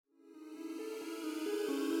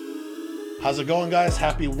How's it going, guys?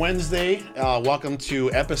 Happy Wednesday. Welcome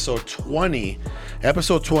to episode 20.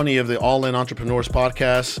 Episode 20 of the All In Entrepreneurs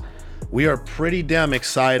podcast. We are pretty damn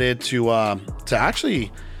excited to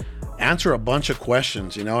actually answer a bunch of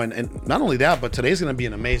questions, you know, and not only that, but today's going to be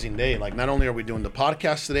an amazing day. Like, not only are we doing the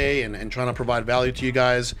podcast today and trying to provide value to you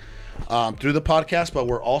guys through the podcast, but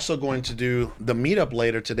we're also going to do the meetup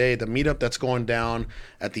later today, the meetup that's going down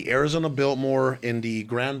at the Arizona Biltmore in the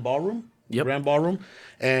Grand Ballroom. Yep. Grand Ballroom.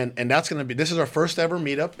 And that's going to be, this is our first ever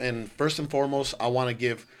meetup. And first and foremost, I want to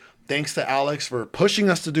give thanks to Alex for pushing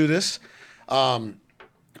us to do this. I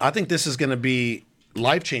think this is going to be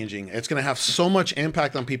life-changing. It's going to have so much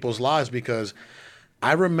impact on people's lives because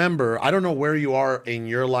I remember, I don't know where you are in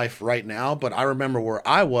your life right now, but I remember where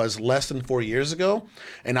I was less than 4 years ago.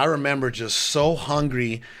 And I remember just so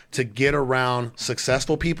hungry to get around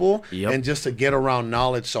successful people and just to get around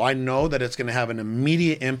knowledge. So I know that it's going to have an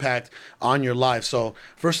immediate impact on your life. So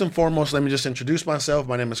first and foremost, let me just introduce myself.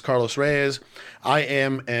 My name is Carlos Reyes. I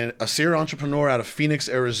am a serial entrepreneur out of Phoenix,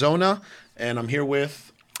 Arizona, and I'm here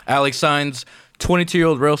with Alex Saenz,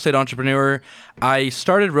 22-year-old real estate entrepreneur. I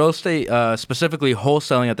started real estate, specifically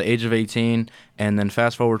wholesaling at the age of 18, and then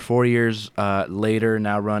fast forward 4 years later,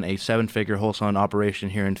 now run a 7-figure wholesaling operation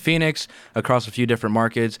here in Phoenix across a few different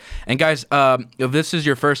markets. And guys, if this is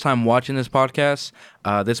your first time watching this podcast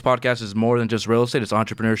is more than just real estate. It's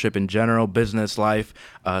entrepreneurship in general, business, life,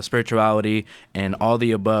 spirituality, and all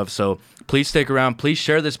the above. So please stick around. Please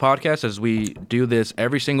share this podcast as we do this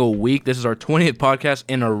every single week. This is our 20th podcast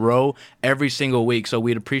in a row every single week. So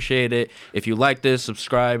we'd appreciate it if you like this,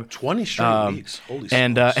 subscribe. 20 straight weeks. Holy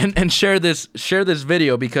and share this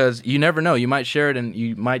video because you never know. You might share it and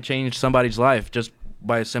you might change somebody's life just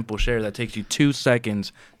by a simple share that takes you 2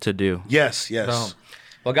 seconds to do. Yes.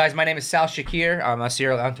 Well, guys, my name is Sal Shakir. I'm a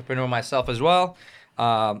serial entrepreneur myself as well.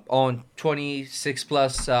 Own 26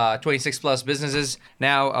 plus businesses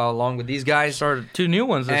now, along with these guys. Started 2 new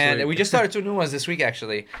ones this week. We just started 2 new ones this week,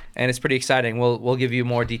 actually, and it's pretty exciting. We'll give you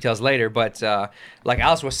more details later. But like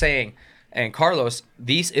Alice was saying, and Carlos,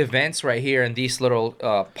 these events right here and these little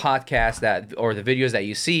podcasts or the videos that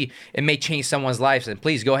you see, it may change someone's lives. And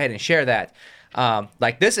please go ahead and share that.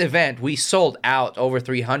 Like this event, we sold out over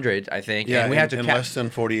 300, I think. Yeah, and we had to in less than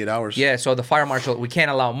 48 hours. Yeah, so the fire marshal, we can't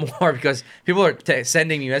allow more because people are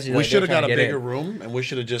sending me messages. We should have got a bigger room, and we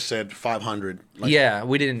should have just said 500. Yeah,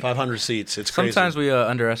 we didn't. 500 seats. It's crazy. Sometimes we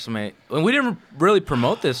underestimate. And we didn't really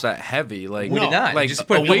promote this that heavy. Like we did not. Like just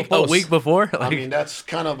put a week before. I mean, that's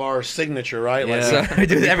kind of our signature, right? Like, so we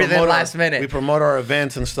do everything last minute. We promote our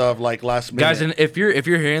events and stuff like last minute. Guys, and if you're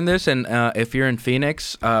hearing this and if you're in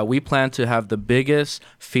Phoenix, we plan to have the biggest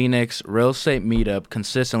Phoenix real estate meetup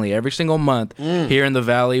consistently every single month here in the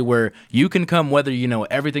Valley, where you can come whether you know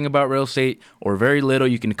everything about real estate or very little.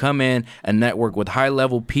 You can come in and network with high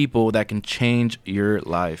level people that can change your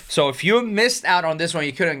life. So if you missed out on this one,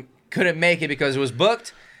 you couldn't make it because it was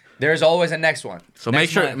booked, there's always a next one. So make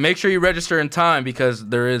sure you register in time because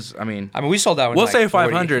there is. I mean we sold out. We'll say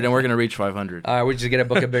 500 and we're gonna reach 500. We just gotta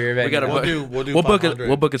book a bigger event.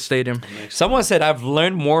 We'll book a stadium. Someone said I've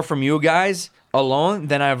learned more from you guys alone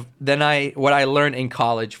than what I learned in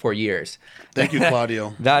college for years. Thank you,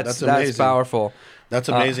 Claudio. That's amazing. That's powerful. That's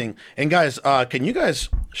amazing. And guys, can you guys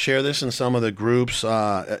share this in some of the groups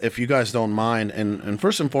if you guys don't mind? And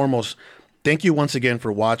first and foremost, thank you once again for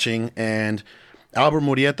watching. And Albert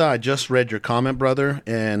Murieta, I just read your comment, brother.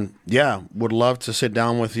 And yeah, would love to sit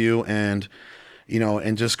down with you and,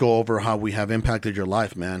 and just go over how we have impacted your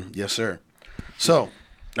life, man. Yes, sir. So,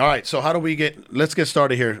 all right. So how do we let's get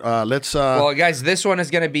started here. Well, guys, this one is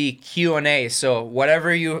going to be Q&A. So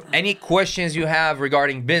any questions you have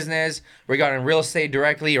regarding business, regarding real estate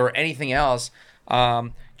directly or anything else,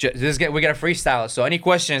 we're going to freestyle it. So any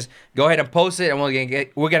questions, go ahead and post it and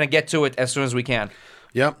we're going to get to it as soon as we can.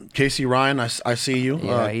 Yep. Casey Ryan, I see you.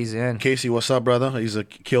 Yeah, he's in. Casey, what's up, brother? He's a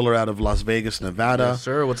killer out of Las Vegas, Nevada. Yes,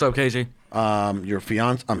 sir. What's up, Casey? Your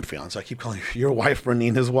fiance, I keep calling you. Your wife,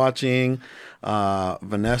 Renine, is watching.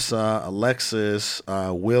 Vanessa, Alexis,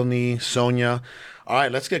 Wilney, Sonia. All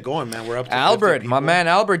right, let's get going, man. We're up to Albert. My man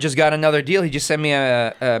Albert just got another deal. He just sent me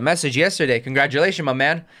a message yesterday. Congratulations, my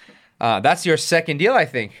man. That's your second deal, I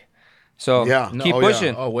think. So keep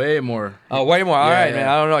pushing. Yeah. Oh, way more. Oh, way more. All right, man.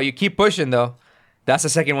 I don't know. You keep pushing, though. That's the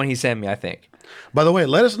second one he sent me, I think. By the way,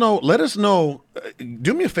 let us know.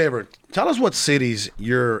 Do me a favor. Tell us what cities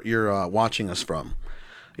you're watching us from.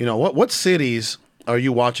 What cities are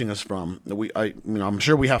you watching us from? I'm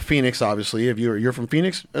sure we have Phoenix. Obviously, if you're from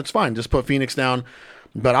Phoenix, that's fine. Just put Phoenix down.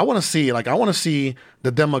 But I want to see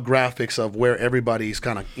the demographics of where everybody's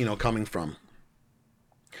kind of coming from.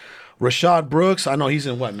 Rashad Brooks, I know he's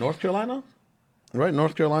in North Carolina. right?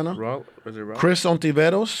 North Carolina. Was it Chris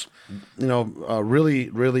Ontiveros,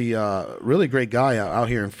 really great guy out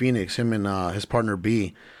here in Phoenix. Him and his partner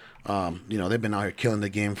B, they've been out here killing the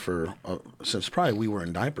game for since probably we were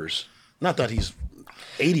in diapers. Not that he's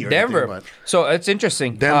 80 or Denver. anything, but So it's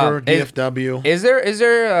interesting. Denver, DFW. Is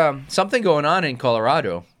there something going on in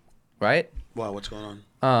Colorado, right? Wow, what's going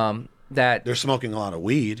on? That They're smoking a lot of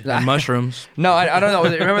weed. And mushrooms. no, I don't know.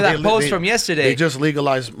 Remember that post from yesterday? They just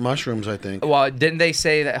legalized mushrooms, I think. Well, didn't they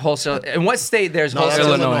say that wholesale? In what state there's No, that's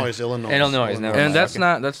wholesale? Illinois. Never And mind. that's Okay.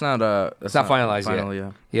 not It's not finalized final,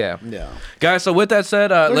 yet. Yeah. Yeah. Yeah. Guys, so with that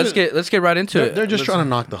said, let's get right into it. They're just Let's- trying to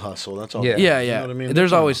knock the hustle. That's all. Yeah. Yeah, You yeah. know what I mean?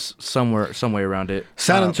 There's always some way around it.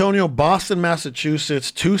 San Antonio, Boston,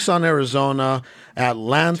 Massachusetts, Tucson, Arizona,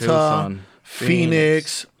 Atlanta, Tucson,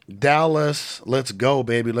 Phoenix, Dallas. Let's go,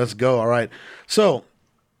 baby. Let's go. All right. So,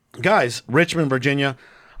 guys, Richmond, Virginia,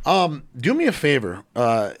 do me a favor.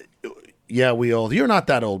 Yeah, we old. You're not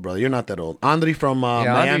that old, brother. You're not that old. Andre from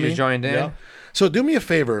Andre Miami just joined in. Yeah. So do me a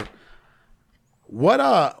favor.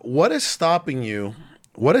 What is stopping you?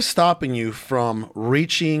 What is stopping you from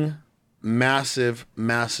reaching massive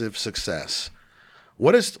success?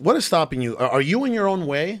 What is stopping you? Are you in your own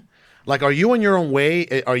way? Like, are you in your own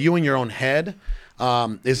way? Are you in your own head?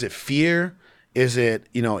 Is it fear? Is it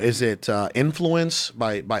influence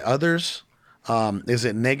by others? Is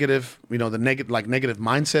it negative? The negative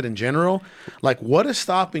mindset in general. Like, what is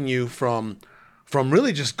stopping you from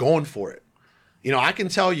really just going for it? I can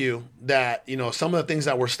tell you that some of the things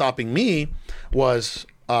that were stopping me was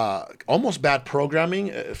almost bad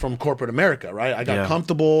programming from corporate America. Right? I got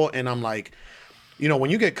comfortable, and I'm like, when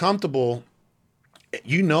you get comfortable,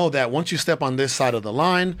 that once you step on this side of the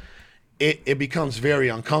line, it becomes very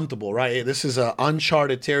uncomfortable, right? This is an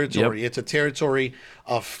uncharted territory. Yep. It's a territory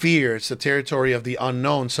of fear. It's a territory of the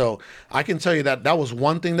unknown. So I can tell you that was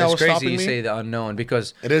one thing that was crazy stopping me. you say the unknown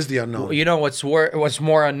because it is the unknown. You know what's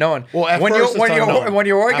more unknown? Well, at when first you're it's unknown. when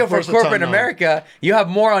you're working At for first it's corporate unknown. America, you have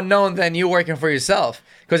more unknown than you working for yourself.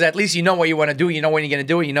 Because at least you know what you want to do, you know when you're going to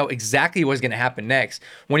do it, you know exactly what's going to happen next.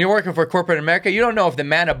 When you're working for corporate America, you don't know if the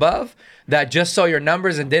man above that just saw your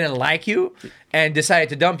numbers and didn't like you and decided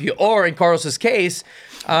to dump you, or in Carlos's case,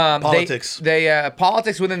 Politics. They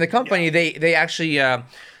politics within the company. They actually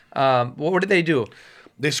what did they do?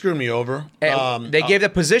 They screwed me over. They gave the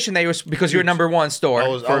position that you were because you're number one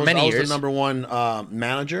store for many years. I was the number one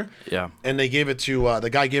manager. Yeah. And they gave it to the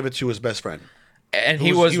guy gave it to his best friend. And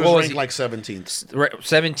He was ranked like 17th.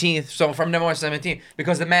 17th. So from number 17th,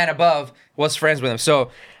 because the man above was friends with him.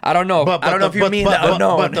 So I don't know. I don't know if you mean the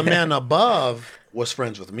unknown. But the man above was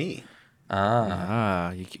friends with me.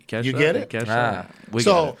 You catch You that? get it? Catch Ah. that? We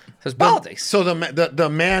So got it. So it's politics. So the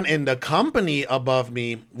man in the company above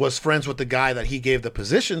me was friends with the guy that he gave the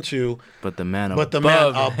position to. But the man But the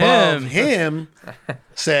above man above him, him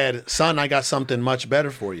said, "Son, I got something much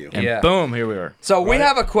better for you." and Yeah. boom, here we are. So we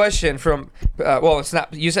have a question from, it's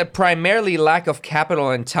not, you said primarily lack of capital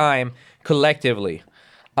and time collectively.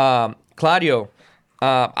 Claudio,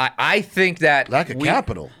 I think that Lack of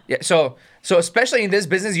capital. Yeah. So especially in this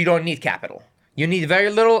business, you don't need capital. You need very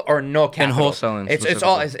little or no capital. wholesaling It's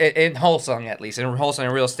all in wholesaling, at least in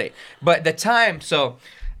wholesaling real estate. But the time. So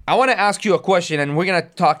I want to ask you a question, and we're gonna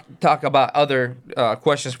talk about other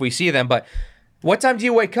questions if we see them. But what time do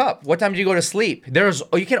you wake up? What time do you go to sleep?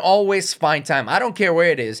 You can always find time. I don't care where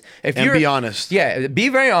it is. If And you're be honest. Yeah, be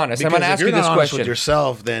very honest. I'm Because gonna if ask you're you this not honest question. with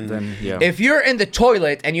yourself, then Yeah. If you're in the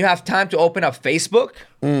toilet and you have time to open up Facebook,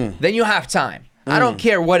 then you have time. I don't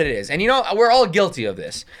care what it is. And we're all guilty of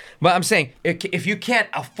this. But I'm saying if you can't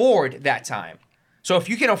afford that time. So if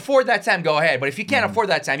you can afford that time, go ahead. But if you can't afford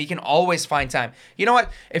that time, you can always find time. You know what?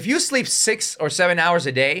 If you sleep 6 or 7 hours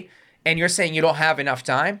a day and you're saying you don't have enough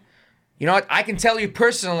time, you know what? I can tell you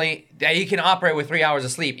personally that you can operate with 3 hours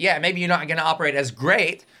of sleep. Yeah, maybe you're not going to operate as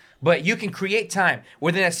great, but you can create time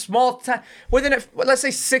within a small time. Let's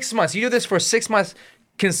say 6 months. You do this for 6 months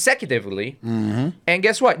consecutively, and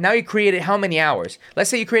guess what? Now you created how many hours?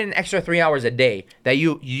 Let's say you create an extra 3 hours a day that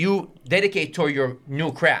you dedicate toward your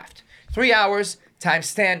new craft. 3 hours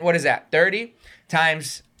times 10. What is that? 30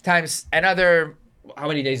 times another. How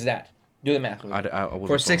many days is that? Do the math.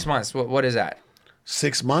 For 6 months. What is that?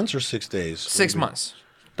 6 months or 6 days? 6 months.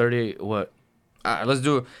 30, what?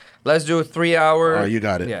 Let's do 3 hour. Oh, you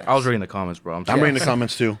got it. Yeah. I was reading the comments, bro. I'm reading the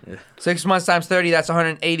comments too. 6 months times 30, that's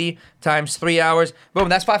 180 times 3 hours. Boom,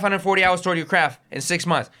 that's 540 hours toward your craft in 6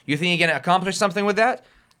 months. You think you're going to accomplish something with that?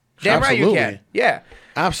 Damn right you can. Absolutely. Yeah.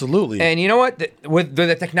 Absolutely. And you know what? With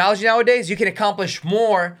the technology nowadays, you can accomplish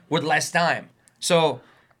more with less time. So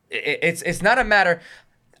it's not a matter.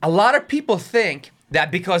 A lot of people think that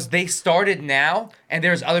because they started now and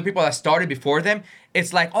there's other people that started before them,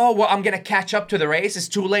 it's like, oh, well, I'm going to catch up to the race. It's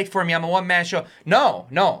too late for me. I'm a one-man show.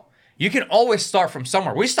 No. You can always start from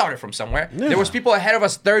somewhere. We started from somewhere. Yeah. There was people ahead of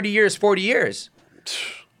us 30 years, 40 years.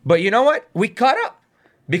 But you know what? We caught up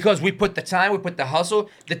because we put the time, we put the hustle,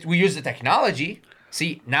 that we use the technology.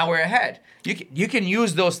 See, now we're ahead. You can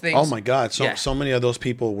use those things. Oh my God! So many of those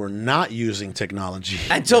people were not using technology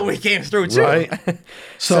until we came through too. Right.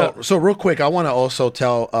 So real quick, I want to also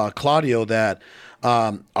tell Claudio that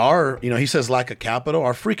he says lack of capital.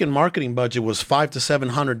 Our freaking marketing budget was $500 to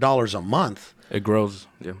 $700 a month. It grows.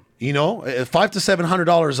 Yeah. $500 to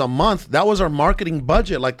 $700 a month. That was our marketing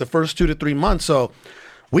budget, like the first 2 to 3 months. So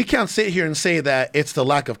we can't sit here and say that it's the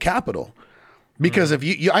lack of capital. Because if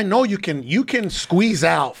I know you can squeeze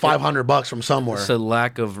out $500 from somewhere. It's a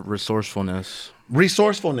lack of resourcefulness.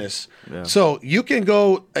 Yeah. So you can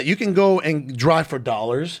go and drive for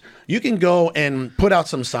dollars. You can go and put out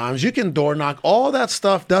some signs. You can door knock. All that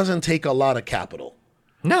stuff doesn't take a lot of capital.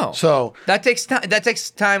 No. So that takes time. That takes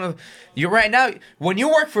time of you right now. When you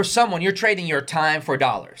work for someone, you're trading your time for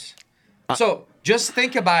dollars. So just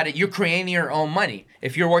think about it. You're creating your own money.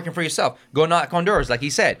 If you're working for yourself, go knock on doors, like he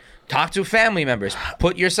said. Talk to family members.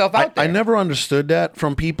 Put yourself out there. I never understood that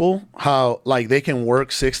from people, how like they can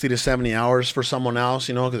work 60 to 70 hours for someone else,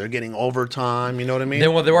 because they're getting overtime. You know what I mean?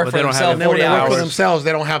 Then when they work for themselves, 40 hours. For themselves,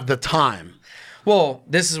 they don't have the time. Well,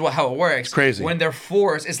 this is how it works. It's crazy. When they're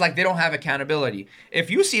forced, it's like they don't have accountability. If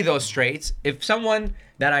you see those traits, if someone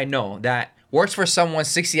that I know that works for someone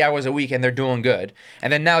 60 hours a week and they're doing good,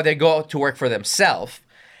 and then now they go to work for themselves,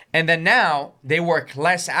 and then now they work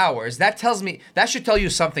less hours, that should tell you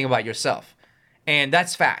something about yourself. And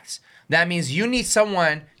that's facts. That means you need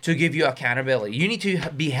someone to give you accountability. You need to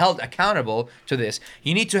be held accountable to this.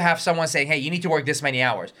 You need to have someone saying, hey, you need to work this many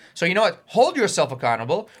hours. So you know what? Hold yourself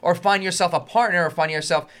accountable, or find yourself a partner, or find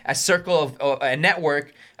yourself a circle of a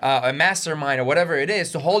network, a mastermind, or whatever it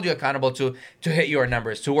is to hold you accountable to hit your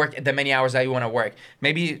numbers, to work the many hours that you want to work.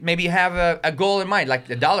 Maybe have a goal in mind, like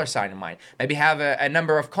the dollar sign in mind. Maybe have a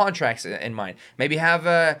number of contracts in mind. Maybe have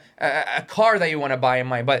a car that you want to buy in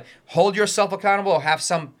mind. But hold yourself accountable, or have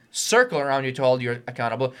some circle around you to hold you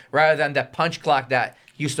accountable, rather than the punch clock that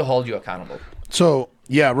used to hold you accountable. So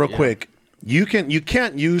real quick, you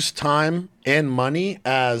can't use time and money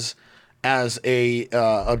as a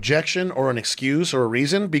objection or an excuse or a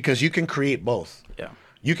reason, because you can create both. Yeah.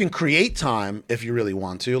 You can create time if you really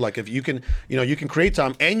want to. Like if you can, you can create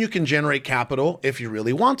time, and you can generate capital if you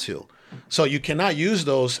really want to. So you cannot use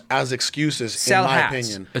those as excuses, in my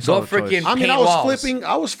opinion. It's Go all a choice. freaking I mean, paint I was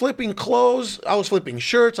walls. flipping clothes, I was flipping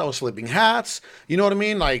shirts, I was flipping hats. You know what I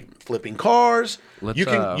mean? Like flipping cars.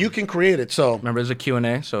 You can create it. So Remember, there's a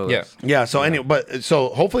Q&A, so Yeah. yeah. So anyway, but so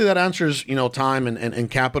hopefully that answers time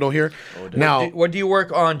and capital here. Now, What do you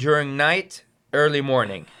work on during night, early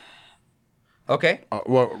morning? Okay.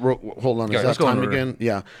 hold on. Is let's that go in time order. again?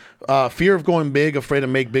 Yeah. Fear of going big, afraid to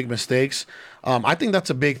make big mistakes. I think that's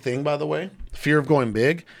a big thing, by the way. Fear of going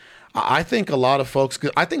big. I think a lot of folks,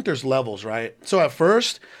 'cause I think there's levels, right? So at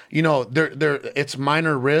first, it's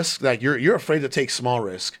minor risk. Like you're afraid to take small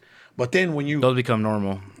risk. But then when Those become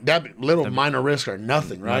normal. that little minor risks are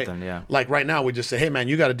nothing, right? Nothing, yeah. Like right now, we just say, hey, man,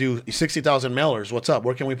 you got to do 60,000 mailers. What's up?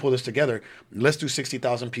 Where can we pull this together? Let's do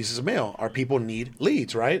 60,000 pieces of mail. Our people need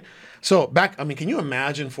leads, right? So can you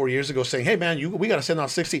imagine 4 years ago saying, hey, man, we got to send out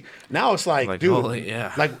 60. Now it's like dude, holy,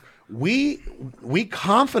 yeah. like we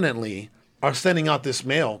confidently are sending out this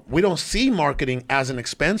mail. We don't see marketing as an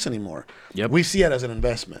expense anymore. Yep. We see it as an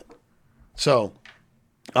investment. So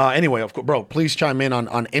anyway, of course, bro, please chime in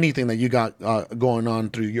on anything that you got going on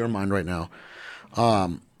through your mind right now.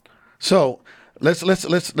 So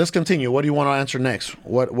let's continue. What do you want to answer next?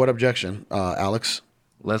 What objection, Alex?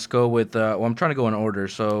 Let's go with, I'm trying to go in order,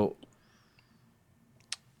 so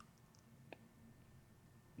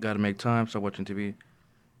got to make time, start watching TV.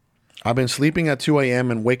 I've been sleeping at 2 a.m.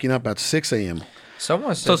 and waking up at 6 a.m.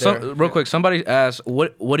 Someone said So real quick, somebody asked,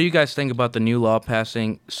 what do you guys think about the new law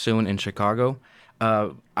passing soon in Chicago?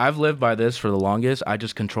 I've lived by this for the longest. I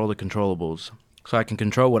just control the controllables. So I can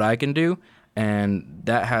control what I can do, and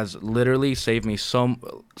that has literally saved me so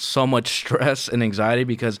much stress and anxiety,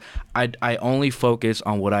 because I only focus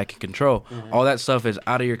on what I can control. Mm-hmm. All that stuff is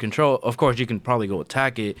out of your control. Of course, you can probably go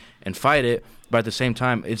attack it and fight it, but at the same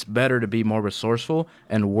time, it's better to be more resourceful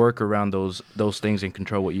and work around those things and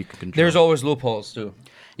control what you can control. There's always loopholes too.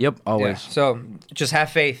 Yep, always. Yeah. So just have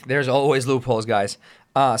faith. There's always loopholes, guys.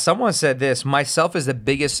 Someone said this: myself is the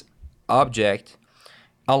biggest object,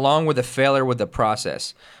 along with the failure with the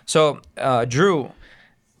process. So, Drew,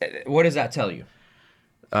 what does that tell you?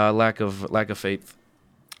 Lack of faith.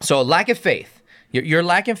 So lack of faith. You're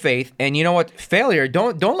lacking faith, and you know what? Failure.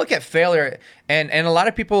 Don't look at failure. And a lot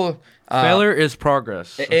of people. Failure is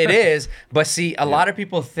progress. It is, but see, a lot of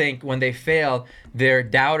people think when they fail, their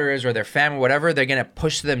doubters or their family, whatever, they're gonna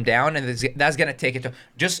push them down, and that's gonna take it to.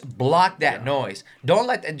 Just block that noise. Don't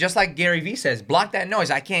let. Just like Gary Vee says, block that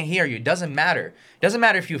noise. I can't hear you. It doesn't matter. It doesn't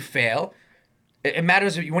matter if you fail. It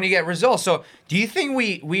matters when you get results. So, do you think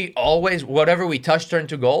we always whatever we touch turn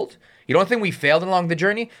to gold? You don't think we failed along the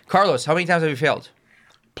journey? Carlos, how many times have you failed?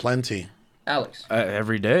 Plenty. Alex?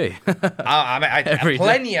 Every day. I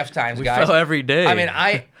plenty of times, we guys. fail every day. I mean,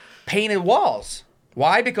 I painted walls.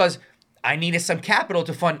 Why? Because I needed some capital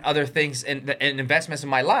to fund other things and investments in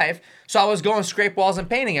my life. So I was going scrape walls and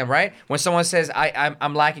painting them, right? When someone says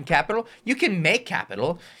I'm lacking capital, you can make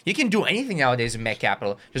capital. You can do anything nowadays and make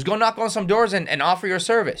capital. Just go knock on some doors and offer your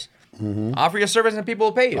service. Mm-hmm. Offer your service and people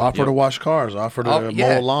will pay you. Offer to wash cars. Offer to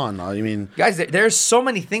mow a lawn. I mean, guys, there's so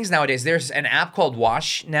many things nowadays. There's an app called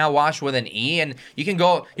Wash now, Wash with an E, and you can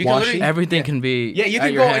go. You can literally everything can be. Yeah, you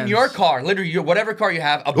can go in your car, literally whatever car you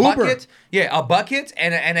have, a bucket, a bucket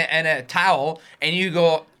and a towel, and you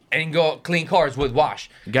go clean cars with Wash.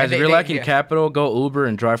 Guys, if you're lacking capital, go Uber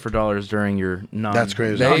and drive for dollars during your That's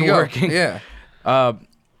crazy. There you go. working. Yeah.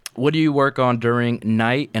 What do you work on during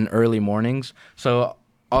night and early mornings? So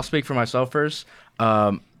I'll speak for myself first.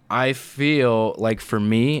 I feel like for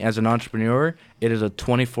me as an entrepreneur, it is a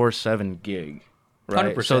 24/7 gig.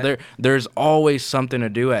 Right. 100%. So there's always something to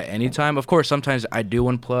do at any time. Of course, sometimes I do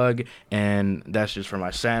unplug, and that's just for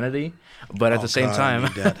my sanity. But at the same time,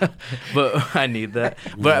 but I need that.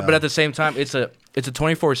 But at the same time, it's a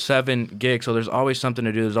 24/7 gig. So there's always something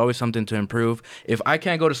to do. There's always something to improve. If I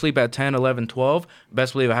can't go to sleep at 10, 11, 12,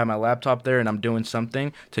 best believe I have my laptop there and I'm doing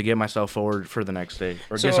something to get myself forward for the next day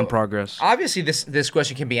or get some progress. Obviously, this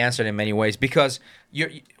question can be answered in many ways because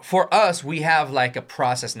for us, we have like a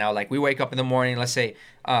process now. Like we wake up in the morning, let's say,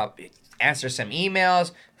 answer some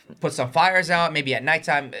emails, put some fires out, maybe at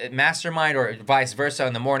nighttime, mastermind, or vice versa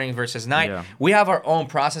in the morning versus night. Yeah. We have our own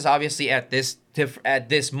process, obviously, at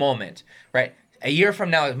this moment, right? A year from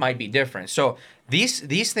now, it might be different. So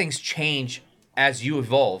these things change as you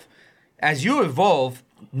evolve. As you evolve,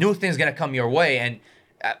 new things gonna come your way, and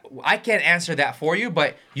I can't answer that for you,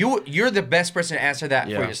 but you're the best person to answer that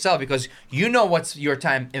for yourself because you know what's your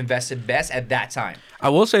time invested best at that time. I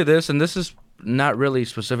will say this, and this is not really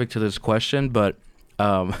specific to this question, but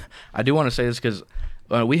I do want to say this because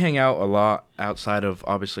we hang out a lot outside of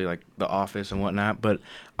obviously like the office and whatnot. But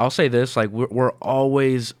I'll say this: like we're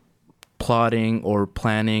always plotting or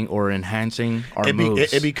planning or enhancing our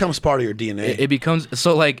moves. It becomes part of your DNA. It becomes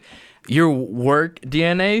so like your work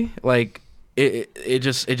DNA, like. It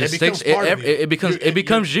just sticks. It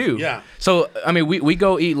becomes you. Yeah. So I mean, we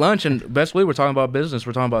go eat lunch, and best believe we're talking about business.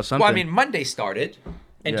 We're talking about something. Well, I mean, Monday started,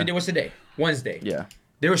 and today was today, Wednesday. Yeah.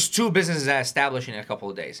 There was 2 businesses that established in a couple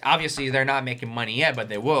of days. Obviously, they're not making money yet, but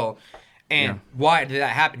they will. And why did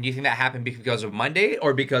that happen? Do you think that happened because of Monday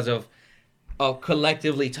or because of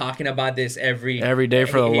collectively talking about this every day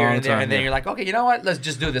for a long time? And then you're like, okay, you know what? Let's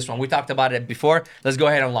just do this one. We talked about it before. Let's go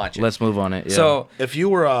ahead and launch it. Let's move on it. Yeah. So if you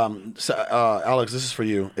were, Alex, this is for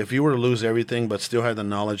you. If you were to lose everything but still had the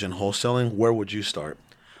knowledge in wholesaling, where would you start?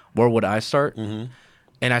 Where would I start? Mm-hmm.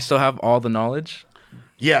 And I still have all the knowledge?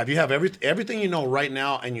 Yeah, if you have everything you know right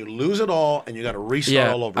now and you lose it all and you got to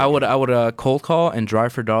restart all over again. I would cold call and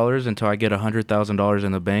drive for dollars until I get $100,000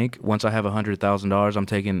 in the bank. Once I have $100,000, I'm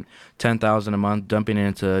taking $10,000 a month, dumping it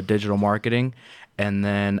into digital marketing, and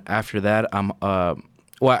then after that,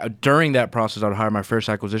 during that process, I would hire my first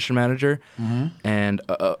acquisition manager, and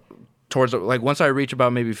towards once I reach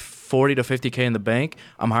about maybe 40 to 50K in the bank,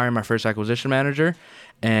 I'm hiring my first acquisition manager,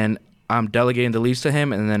 and I'm delegating the leads to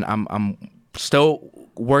him, and then I'm still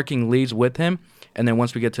working leads with him, and then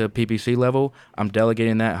once we get to a PPC level, I'm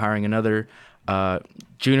delegating that, hiring another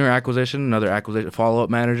junior acquisition, another acquisition follow-up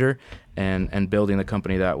manager, and building the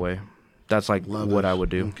company that way. That's like what I would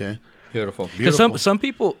do. Okay, beautiful. Because some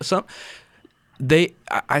people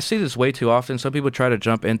I see this way too often. Some people try to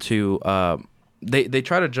jump into they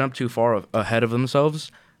try to jump too far ahead of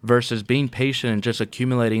themselves versus being patient and just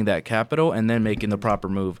accumulating that capital and then making the proper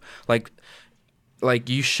move. Like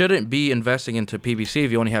you shouldn't be investing into PPC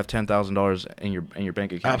if you only have $10,000 in your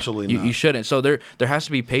bank account. Absolutely not. You shouldn't. So there has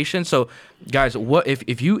to be patience. So guys, what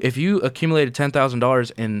if you accumulated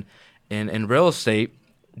 $10,000 in real estate?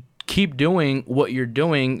 Keep doing what you're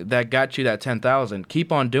doing that got you that 10,000.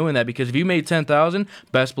 Keep on doing that, because if you made 10,000,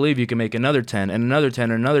 best believe you can make another 10 and another 10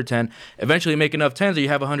 and another 10. Eventually, make enough 10s that you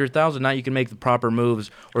have 100,000. Now you can make the proper moves,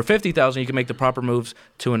 or 50,000. You can make the proper moves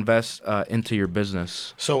to invest into your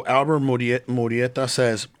business. So Albert Murrieta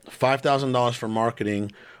says $5,000 for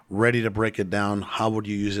marketing ready to break it down, how would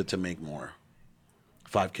you use it to make more?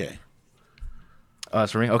 5K.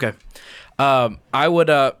 For me, okay. I would.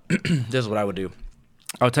 This is what I would do.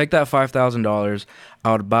 I would take that $5,000.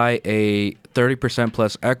 I would buy a 30%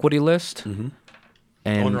 plus equity list. Mm-hmm.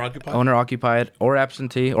 And owner occupied or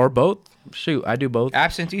absentee or both. Shoot, I do both.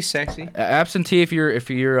 Absentee, sexy. Absentee, if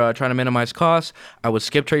you're trying to minimize costs, I would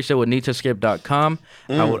skip trace it with needtoskip.com.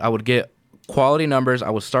 I would get quality numbers. I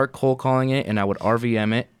would start cold calling it, and I would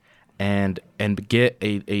RVM it, and get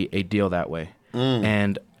a deal that way.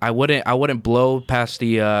 And I wouldn't blow past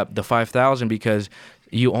the 5,000 because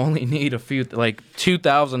you only need a few, like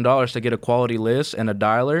 $2,000 to get a quality list and a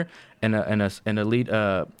dialer and a lead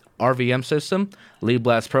RVM system. Lead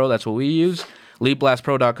Blast Pro, that's what we use.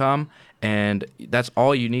 LeadBlastPro.com, and that's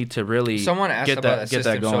all you need to really Someone asked about that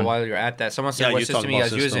system, so while you're at that, someone said what system you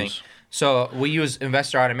guys using. So we use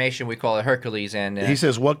Investor Automation. We call it Hercules. And he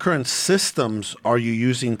says, what current systems are you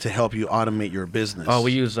using to help you automate your business? Oh,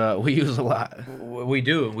 we use a lot. We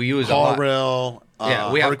do. We use CallRail,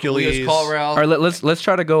 Hercules. We use CallRail. All right, let's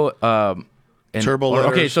try to go. Turbo.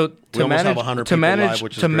 Okay, so to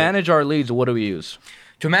manage our leads, what do we use?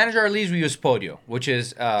 To manage our leads, we use Podio, which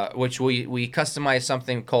we customize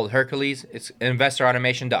something called Hercules. It's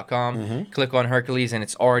investorautomation.com. Mm-hmm. Click on Hercules, and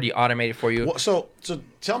it's already automated for you. Well, so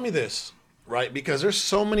tell me this, right? Because there's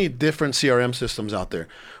so many different CRM systems out there.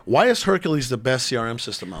 Why is Hercules the best CRM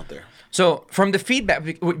system out there? So from the feedback,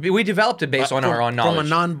 we developed it based on our own knowledge. From a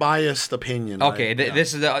non-biased opinion. Okay, right?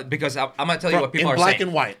 This is because I'm going to tell you what people are saying. In black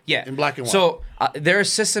and white. Yeah. In black and white. So there are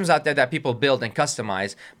systems out there that people build and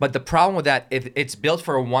customize, but the problem with that, it's built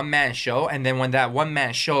for a one-man show, and then when that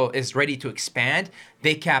one-man show is ready to expand,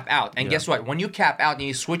 they cap out. And guess what? When you cap out and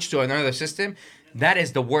you switch to another system, that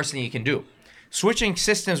is the worst thing you can do. Switching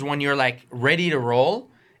systems when you're like ready to roll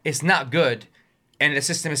is not good. And the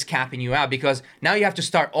system is capping you out because now you have to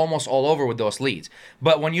start almost all over with those leads.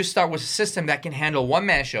 But when you start with a system that can handle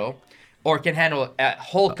one-man show or can handle a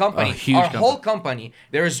whole company, whole company,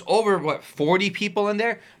 there's over, 40 people in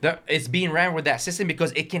there? It's being ran with that system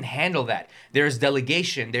because it can handle that. There's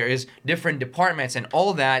delegation, there is different departments, and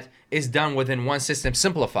all that is done within one system,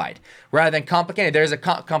 simplified. Rather than complicated, there's a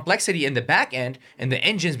complexity in the back end and the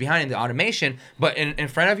engines behind the automation, but in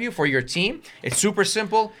front of you for your team, it's super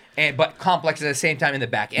simple, but complex at the same time in the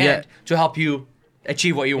back end to help you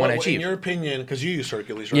achieve what you want to achieve. In your opinion, because you use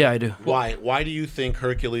Hercules, right? Yeah, I do. Why do you think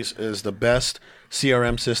Hercules is the best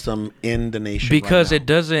CRM system in the nation? Because right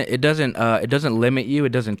now? it doesn't limit you, it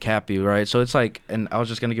doesn't cap you, right? So it's like, and I was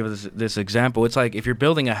just gonna give this example. It's like if you're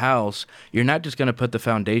building a house, you're not just gonna put the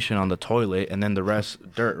foundation on the toilet and then the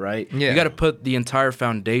rest dirt, right? Yeah. You got to put the entire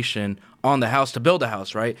foundation on the house to build a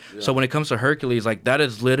house, right? Yeah. So when it comes to Hercules, like that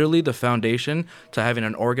is literally the foundation to having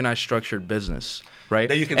an organized, structured business. Right?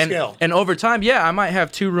 That you can scale. And over time, I might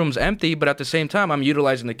have 2 rooms empty, but at the same time, I'm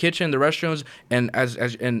utilizing the kitchen, the restrooms, and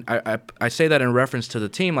I say that in reference to the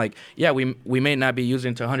team. Like, we may not be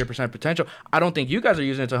using it to 100% potential. I don't think you guys are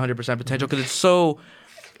using it to 100% potential because it's so.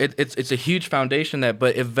 It's a huge foundation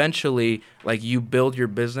but eventually, like, you build your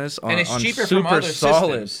business on, and it's cheaper super from other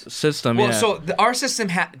solid systems. System. Well, so our system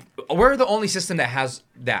we're the only system that has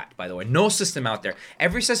that. By the way, no system out there.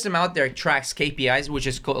 Every system out there tracks KPIs, which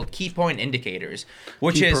is called key point indicators,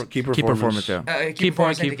 which is key performance. Key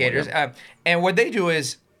performance indicators. And what they do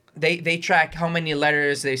is they track how many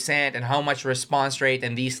letters they sent and how much response rate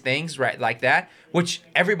and these things, right, like that. Which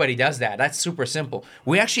everybody does that. That's super simple.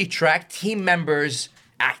 We actually track team members'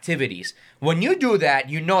 activities. When you do that,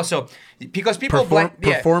 so because people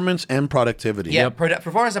performance and productivity. Yeah,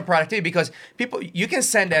 performance and productivity, because you can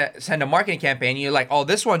send a marketing campaign and you're like, oh,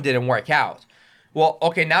 this one didn't work out. Well,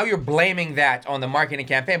 okay, now you're blaming that on the marketing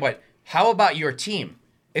campaign, but how about your team?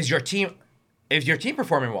 Is your team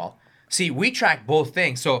performing well? See, we track both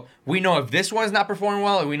things. So we know if this one's not performing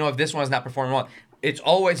well, or we know if this one's not performing well. It's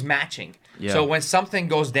always matching. Yeah. So when something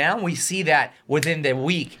goes down, we see that within the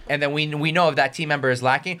week, and then we know if that team member is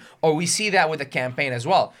lacking, or we see that with the campaign as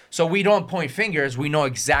well. So we don't point fingers. We know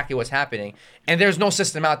exactly what's happening, and there's no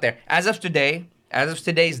system out there as of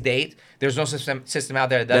today's date. There's no system out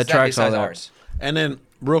there that tracks besides ours. And then,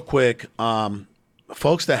 real quick,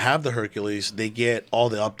 folks that have the Hercules, they get all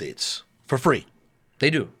the updates for free. They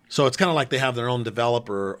do. So it's kind of like they have their own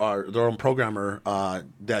developer or their own programmer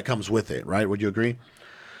that comes with it, right? Would you agree?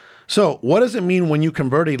 So what does it mean when you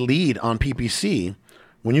convert a lead on PPC?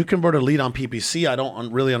 When you convert a lead on PPC, I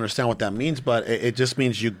don't really understand what that means, but it just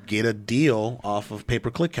means you get a deal off of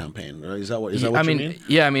pay-per-click campaign. Right? Is that what you mean?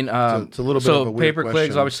 Yeah, I mean, it's a little bit of a weird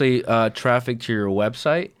pay-per-click is obviously traffic to your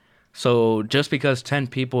website. So just because 10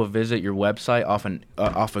 people visit your website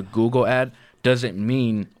off a Google ad doesn't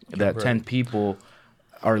mean that 10 people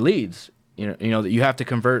are leads. You know that you have to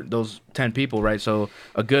convert those 10 people, right? So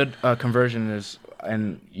a good conversion is,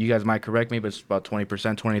 and you guys might correct me, but it's about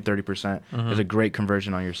 20%, 20 to 30% is a great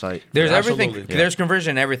conversion on your site. There's Absolutely. everything. Yeah. There's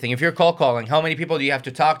conversion in everything. If you're cold calling, how many people do you have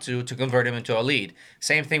to talk to convert them into a lead?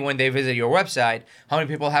 Same thing when they visit your website. How many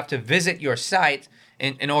people have to visit your site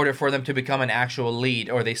in order for them to become an actual lead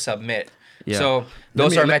or they submit? Yeah. So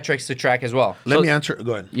those are metrics to track as well. Let me answer.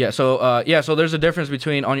 Go ahead. Yeah. So there's a difference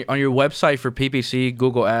between on your website for PPC,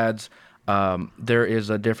 Google Ads. There is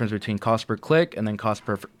a difference between cost per click and then cost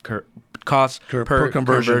per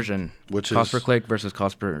conversion, which cost is per click versus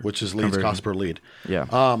cost per which is leads conversion. cost per lead.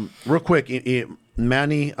 Yeah. Real quick,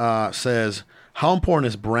 Manny says, how important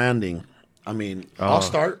is branding? I mean, I'll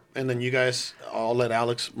start, and then you guys, I'll let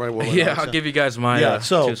Alex. Right. We'll let Yeah, Alex I'll say. give you guys my Yeah,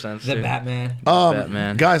 so 2 cents. The too. Batman.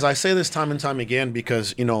 Batman. Guys, I say this time and time again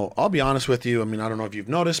because I'll be honest with you. I mean, I don't know if you've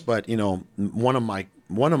noticed, but one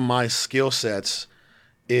of my skill sets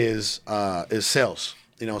is sales.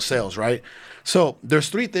 Sales, right? So there's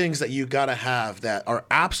 3 things that you got to have that are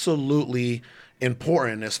absolutely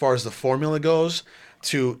important as far as the formula goes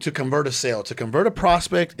to convert a sale, to convert a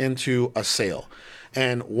prospect into a sale.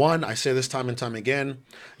 And one, I say this time and time again,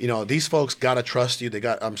 these folks got to trust you.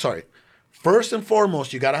 First and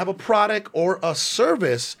foremost, you got to have a product or a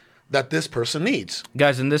service that this person needs.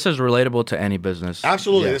 Guys, and this is relatable to any business.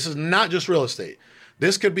 Absolutely. Yeah. This is not just real estate.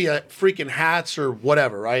 This could be a freaking hats or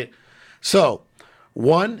whatever, right? So,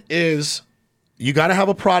 one is you got to have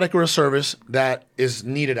a product or a service that is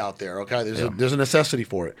needed out there, okay? There's a necessity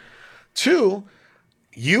for it. 2,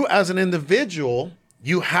 you as an individual,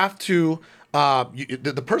 you have to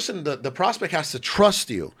the prospect has to trust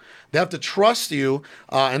you. They have to trust you,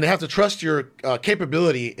 and they have to trust your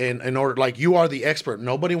capability in order. Like, you are the expert.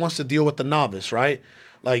 Nobody wants to deal with the novice, right?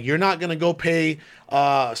 Like, you're not gonna go pay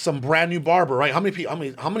some brand new barber, right? How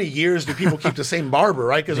many years do people keep the same barber,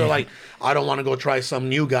 right? Because they're like, I don't want to go try some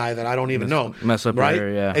new guy that I don't even know. Mess up right? your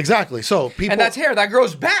hair, yeah. Exactly. So people, And that's hair that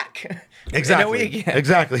grows back. exactly, In a week.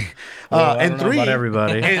 exactly. Well, I And don't know 3, about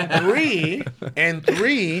everybody. and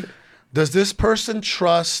three, does this person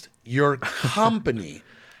trust your company?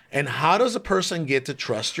 And how does a person get to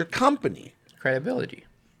trust your company? Credibility.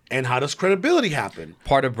 And how does credibility happen?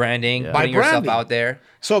 Part of branding, By putting yourself branding. out there.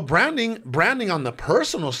 So branding on the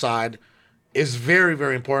personal side is very,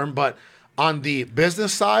 very important. But on the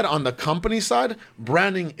business side, on the company side,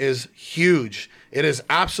 branding is huge. It is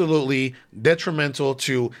absolutely detrimental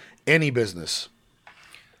to any business.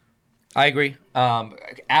 I agree.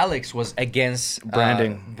 Alex was against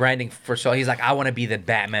branding for so he's like, I want to be the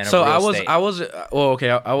Batman. So of real estate.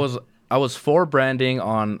 I was for branding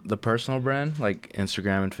on the personal brand, like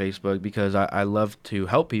Instagram and Facebook, because I love to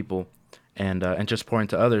help people and just pour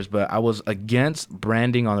into others. But I was against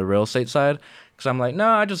branding on the real estate side because I'm like, no,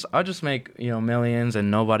 I'll just make millions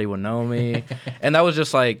and nobody would know me, and that was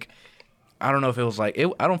just like. I don't know if it was like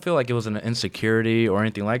I don't feel like it was an insecurity or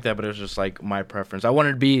anything like that, but it was just like my preference. I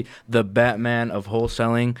wanted to be the Batman of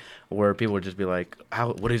wholesaling, where people would just be like,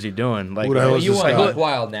 "What is he doing?" Like, Who the hell is you this want guy? buck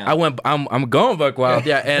wild now. I'm going buck wild,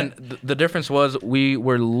 yeah. And the difference was we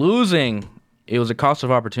were losing. It was a cost of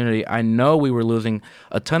opportunity. I know we were losing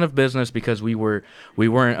a ton of business because we weren't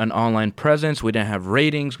an online presence. We didn't have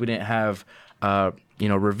ratings. We didn't have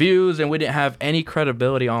reviews, and we didn't have any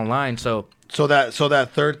credibility online. So that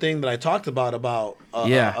third thing that I talked about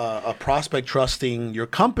a prospect trusting your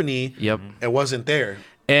company, Yep. It wasn't there.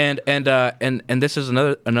 And this is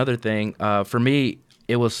another thing. For me,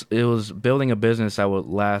 it was building a business that would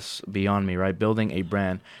last beyond me, right? Building a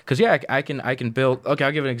brand. Because I can build. Okay,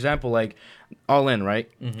 I'll give an example. Like All In, right?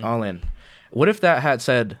 Mm-hmm. All In. What if that had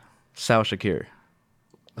said Sal Shakir?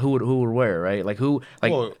 Who would wear, right? Like who?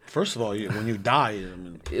 Like Well, first of all, when you die, I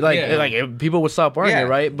mean, like people would stop wearing Yeah. it,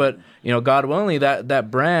 right? But God willing, that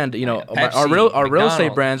brand, Pepsi, our real estate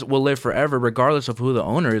McDonald's. brands will live forever, regardless of who the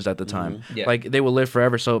owner is at the time. Yeah. Like they will live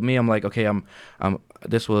forever. So me, I'm like, okay, I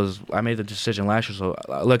made the decision last year. So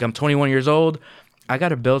look, I'm 21 years old. I got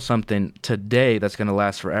to build something today that's gonna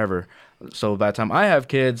last forever. So by the time I have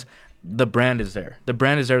kids, the brand is there. The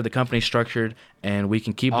brand is there. The company's structured, and we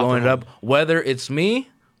can keep blowing it up. Whether it's me.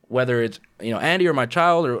 Whether it's Andy or my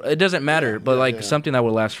child, or it doesn't matter, but something that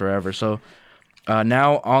will last forever. So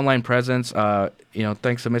now online presence,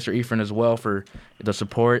 thanks to Mr. Ephraim as well for the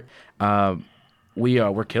support.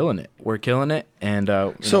 We're killing it. We're killing it. And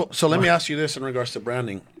so let me ask you this in regards to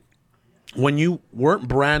branding. When you weren't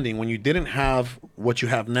branding, when you didn't have what you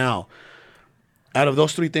have now, out of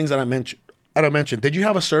those 3 things that I mentioned, did you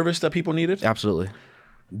have a service that people needed? Absolutely.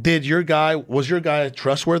 Was your guy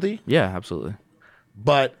trustworthy? Yeah, absolutely.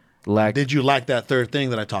 But Lack did you like that third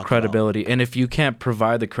thing that I talked credibility. And if you can't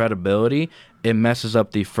provide the credibility, it messes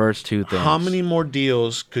up the first two things. How many more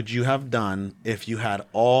deals could you have done if you had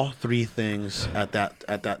all three things at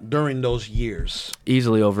that during those years?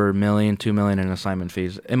 Easily over $1 million, $2 million in assignment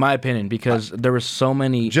fees, in my opinion, because there were so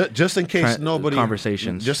many just in case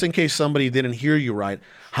conversations. Just in case somebody didn't hear you right,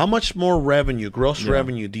 how much more revenue, gross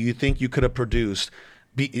revenue, do you think you could have produced?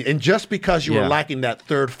 And just because you were lacking that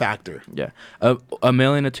third factor. Yeah, $1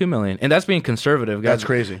 million to $2 million, and that's being conservative, guys. That's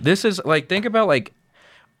crazy. This is like, think about like,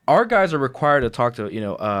 our guys are required to talk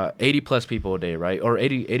to 80 plus people a day, right? Or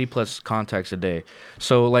 80 plus contacts a day.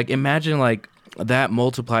 So like, imagine like that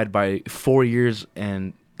multiplied by 4 years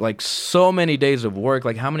and like so many days of work.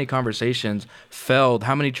 Like, how many conversations failed?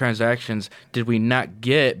 How many transactions did we not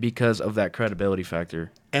get because of that credibility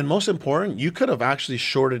factor? And most important, you could have actually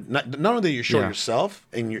shorted. Not only did you short yourself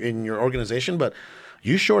in your organization, but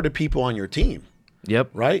you shorted people on your team.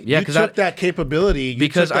 Yep. Right. Yeah. You took that capability.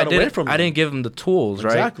 Because took that away from them. I didn't give them the tools.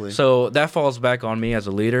 Right. Exactly. So that falls back on me as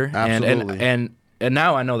a leader. Absolutely. And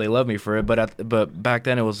now I know they love me for it. But back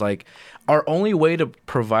then it was like, our only way to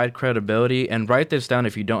provide credibility, and write this down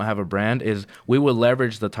if you don't have a brand, is we would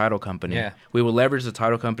leverage the title company. Yeah. We would leverage the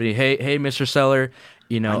title company. Hey, Mr. Seller,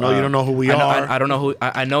 I know you don't know who we are. I don't know who.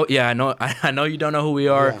 I know. Yeah, I know. I know you don't know who we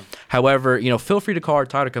are. Yeah. However, feel free to call our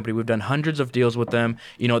title company. We've done hundreds of deals with them.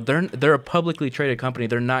 They're a publicly traded company.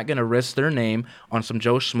 They're not going to risk their name on some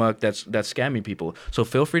Joe Schmuck that's scamming people. So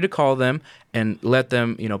feel free to call them and let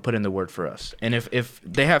them put in the word for us. And if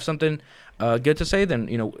they have something good to say, then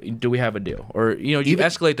do we have a deal? Or you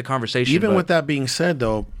escalate the conversation. Even with that being said,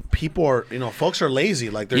 though, people are folks are lazy.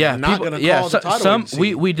 Like they're not going to call the title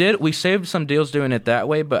agency. We saved some deals doing it that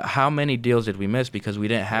way, but how many deals did we miss because we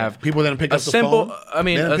didn't have people didn't pick up the phone? I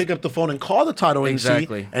mean, they didn't pick up the phone and call the title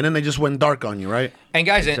agency, and then they just went dark on you, right? And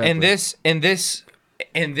guys, in this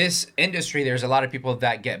industry, there's a lot of people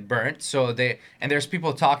that get burnt. So there's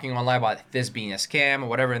people talking online about this being a scam or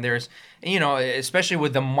whatever. And there's, especially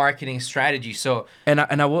with the marketing strategy. So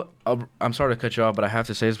I'm sorry to cut you off, but I have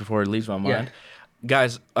to say this before it leaves my mind,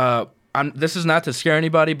 guys. This is not to scare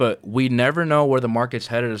anybody, but we never know where the market's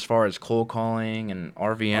headed as far as cold calling and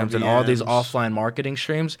RVMs and all these offline marketing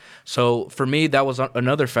streams. So for me, that was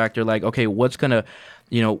another factor. Like, okay, what's gonna,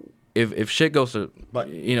 if shit goes to,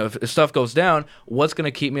 if stuff goes down, what's going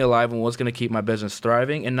to keep me alive and what's going to keep my business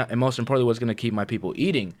thriving? And most importantly, what's going to keep my people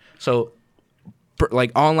eating? So,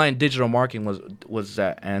 like, online digital marketing was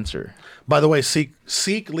that answer. By the way,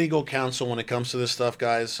 seek legal counsel when it comes to this stuff,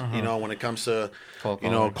 guys. When it comes to,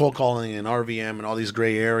 cold calling and RVM and all these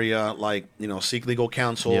gray area, seek legal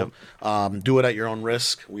counsel. Yep. Do it at your own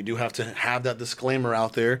risk. We do have to have that disclaimer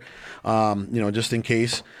out there, just in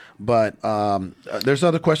case. But there's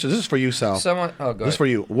other questions. This is for you, Sal. This is for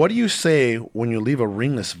you. What do you say when you leave a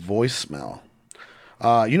ringless voicemail?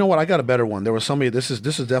 You know what? I got a better one. There was somebody. This is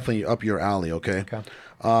definitely up your alley. Okay.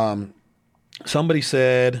 Somebody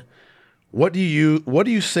said, "What do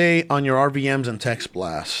you say on your RVMs and text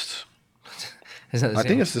blasts?" I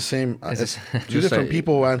think it's the same. It's two different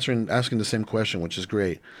people asking the same question, which is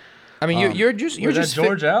great. I mean, you're just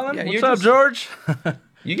George Allen. Yeah, what's up, George?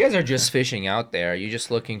 You guys are just fishing out there. You're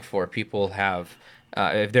just looking for people have,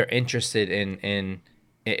 if they're interested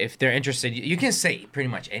if they're interested, you can say pretty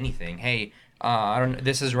much anything. Hey,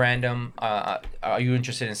 this is random. Are you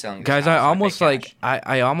interested in selling this guys? house?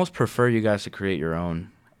 I almost prefer you guys to create your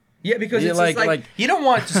own. Yeah, because it's like you don't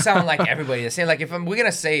want to sound like everybody is saying. Like if we're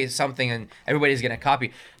gonna say something and everybody's gonna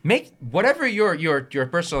copy, make whatever your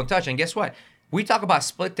personal touch. And guess what? We talk about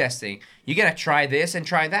split testing. You're going to try this and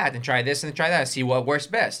try that and try this and try that and see what works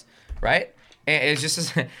best, right? And it's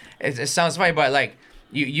just, it sounds funny, but like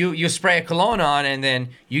you spray a cologne on and then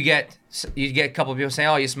you get a couple of people saying,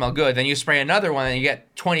 oh, you smell good. Then you spray another one and you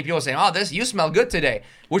get 20 people saying, oh, you smell good today.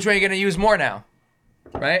 Which one are you going to use more now?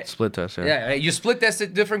 Right? Split test, yeah. Yeah, you split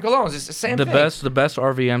tested different colognes. It's the same thing. The best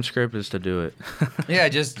RVM script is to do it. Yeah,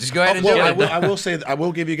 just go ahead and do it. I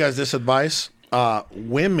will give you guys this advice.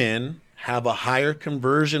 Women have a higher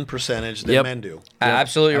conversion percentage than men do.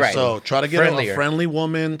 Absolutely right. So try to get a friendly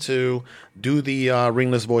woman to do the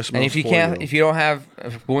ringless voicemails. And if you don't have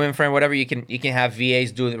a woman friend, whatever, you can have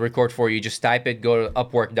VAs do the record for you. Just type it, go to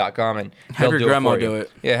Upwork.com, and have your grandma do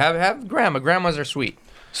it. Yeah, have grandma. Grandmas are sweet.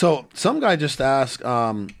 So some guy just asked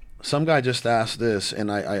this,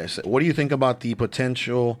 and I said, what do you think about the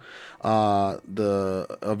potential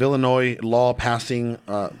of Illinois law passing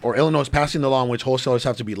or Illinois passing the law in which wholesalers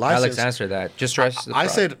have to be licensed? Alex answered that. Just stress. I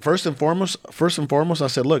said first and foremost, I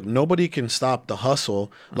said, look, nobody can stop the hustle.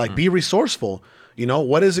 Like, be resourceful.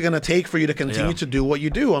 What is it going to take for you to continue to do what you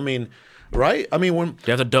do? I mean, right? I mean, when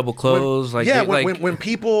you have to double close, when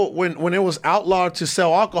it was outlawed to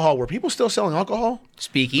sell alcohol, were people still selling alcohol?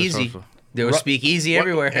 Speak easy. There was speakeasy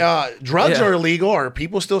everywhere. Drugs Yeah. are illegal. Are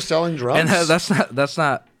people still selling drugs? And that's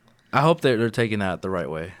not. I hope they're taking that the right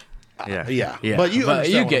way. Yeah, yeah. But you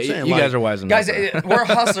understand what I'm saying, you like- guys are wise enough. Guys, we're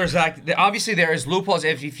hustlers. Like, obviously, there is loopholes.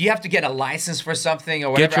 If you have to get a license for something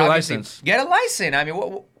or whatever, your obviously, license. get a license. I mean,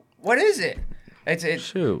 what is it? It's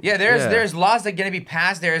Shoot. Yeah, Yeah. there's laws that are going to be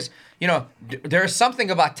passed. There's there's something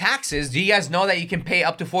about taxes. Do you guys know that you can pay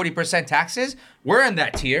up to 40% taxes? We're in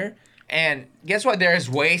that tier. And guess what? There's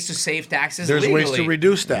ways to save taxes. There's legally. ways to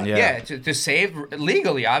reduce that. Yeah. Yeah, to save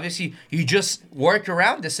legally. Obviously, you just work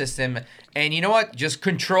around the system. And you know what? Just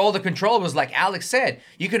control the controllables. Like Alex said,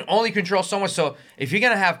 you can only control so much. So if you're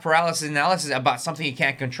going to have paralysis analysis about something you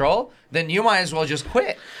can't control, then you might as well just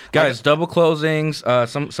quit. Guys, double closings.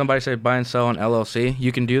 Somebody said buy and sell on LLC.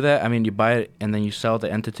 You can do that. I mean, you buy it and then you sell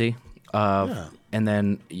the entity. And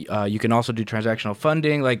then you can also do transactional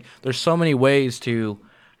funding. Like, there's so many ways to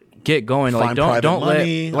get going. Like, Find private don't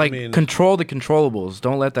money. let I mean- control the controllables.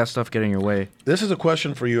 Don't let that stuff get in your way. This is a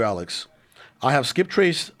question for you, Alex. I have skip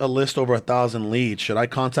traced a list over 1,000 leads. Should I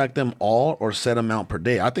contact them all or set amount per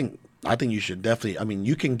day? I think you should definitely. I mean,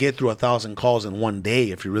 you can get through 1,000 calls in one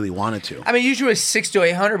day if you really wanted to. I mean, usually 600 to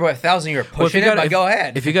 800, but 1,000 you're pushing it, but go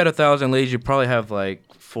ahead. If you got 1,000 leads, you probably have like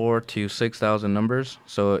 4,000 to 6,000 numbers.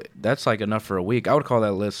 So that's like enough for a week. I would call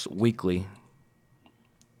that list weekly.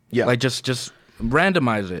 Yeah. Like just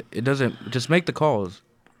randomize it. It doesn't just make the calls.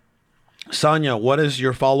 Sonia, what is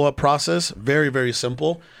your follow-up process? Very, very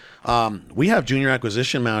simple. We have junior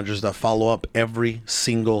acquisition managers that follow up every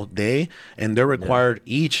single day, and they're required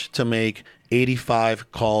each to make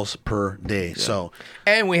 85 calls per day. So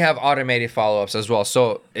And we have automated follow-ups as well.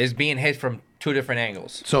 So it's being hit from two different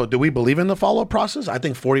angles. do we believe in the follow-up process? I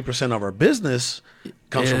think 40% of our business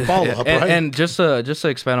comes from follow-up, right? And just to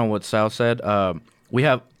expand on what Sal said, we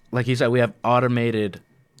have, like he said, we have automated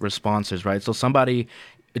responses, right? So somebody,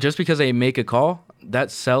 just because they make a call,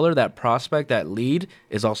 that seller, that prospect, that lead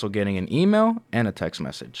is also getting an email and a text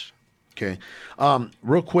message. Okay.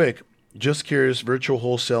 Real quick, just curious, virtual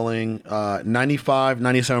wholesaling,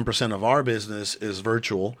 97% of our business is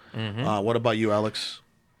virtual. What about you, Alex?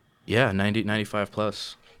 Yeah, 95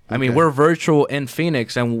 plus. I mean, Okay. we're virtual in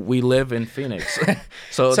Phoenix, and we live in Phoenix.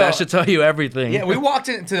 so that should tell you everything. Yeah, we walked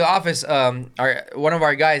into the office. One of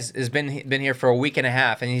our guys has been here for a week and a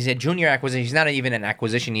half, and he's a junior acquisition. He's not even an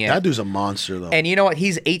acquisition yet. That dude's a monster, though. And you know what?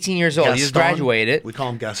 He's 18 years old. He just Gaston? graduated. We call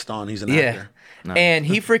him Gaston. He's an Yeah. actor. And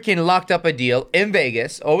he freaking locked up a deal in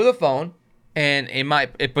Vegas over the phone, and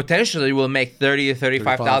it potentially will make $30,000 to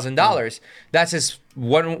 $35,000. That's his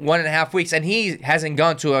one and a half weeks, and he hasn't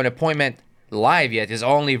gone to an appointment live yet. It's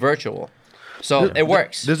only virtual, so it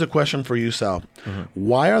works. There's a question for you, Sal.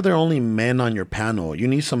 Why are there only men on your panel? You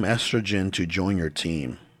need some estrogen to join your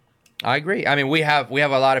team. I agree. I mean, we have a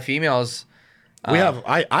lot of females. We have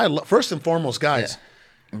first and foremost, guys.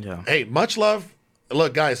 Yeah. Hey, much love.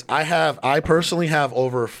 Look, guys, I personally have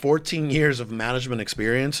over 14 years of management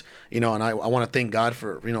experience, and I want to thank God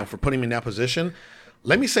for putting me in that position.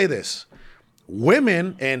 Let me say this.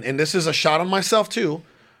 Women, and this is a shot on myself too,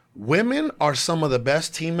 women are some of the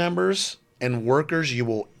best team members and workers you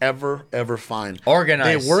will ever find.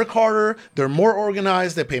 Organized. They work harder. They're more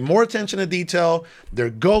organized. They pay more attention to detail. They're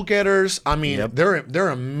go-getters. I mean, they're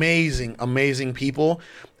amazing people.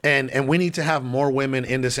 And we need to have more women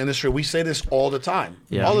in this industry. We say this all the time.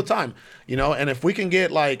 Yeah. All the time. And if we can get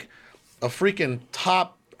like a freaking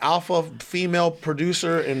top alpha female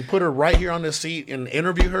producer and put her right here on the seat and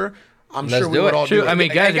interview her, I'm Let's sure we do would it. all Shoot, do it. I mean,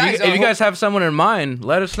 guys, Hey, guys, if you guys have someone in mind,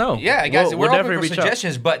 let us know. Yeah, guys, we're open for reach out.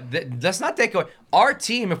 suggestions, but let's not take away our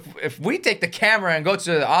team. If we take the camera and go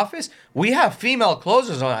to the office, we have female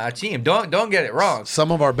closers on our team. Don't get it wrong.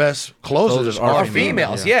 Some of our best closers are are Our female.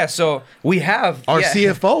 females, yeah. So we have Our yeah.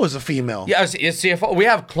 CFO is a female. Yeah, it's CFO. We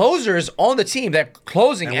have closers on the team that are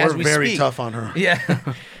closing And as we're we very speak. tough on her. Yeah,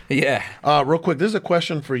 yeah. Real quick, this is a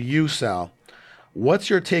question for you, Sal. What's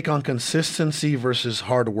your take on consistency versus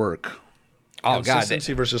hard work? Oh God,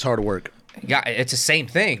 Consistency versus hard work. it's the same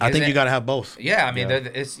thing. I think isn't you it? got to have both. Yeah, I mean,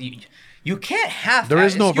 you can't half. There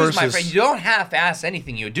is no excuse my versus. friend, you don't half-ass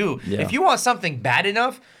anything you do. Yeah. If you want something bad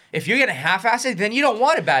enough, if you're gonna half-ass it, then you don't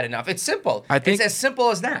want it bad enough. It's simple. I think- it's as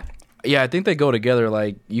simple as that. Yeah, I think they go together.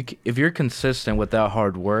 Like, if you're consistent without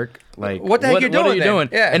hard work, like What the heck you what are doing you then? doing?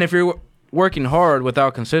 Yeah. And if you're working hard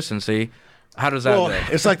without consistency, how does that Well, go?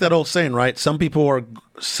 it's like that old saying, right? Some people are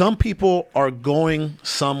going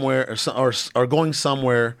somewhere or going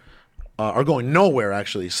somewhere are going nowhere.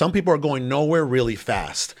 Actually, some people are going nowhere really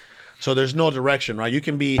fast. So there's no direction, right? You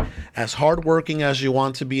can be as hardworking as you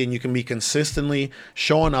want to be, and you can be consistently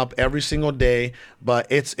showing up every single day. But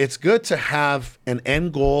it's good to have an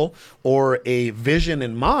end goal or a vision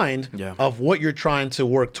in mind of what you're trying to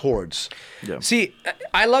work towards. Yeah. See,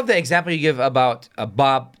 I love the example you give about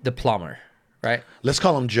Bob the plumber, right? Let's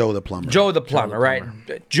call him Joe the plumber. Joe the plumber, right?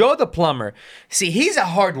 Joe the plumber. See, he's a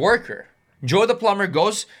hard worker. Joe the plumber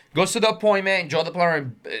goes to the appointment. Joe the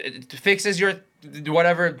plumber fixes your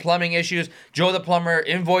whatever plumbing issues. Joe the plumber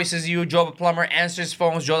invoices you. Joe the plumber answers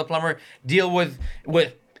phones. Joe the plumber deal with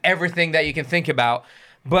everything that you can think about.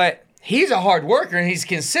 But he's a hard worker and he's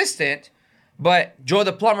consistent. But Joe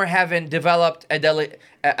the plumber haven't developed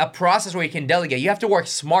a process where you can delegate. You have to work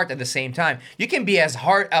smart at the same time. You can be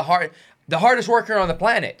the hardest worker on the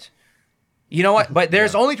planet. You know what? But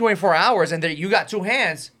there's only 24 hours, and you got two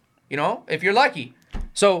hands. You know, if you're lucky.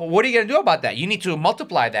 So what are you going to do about that? You need to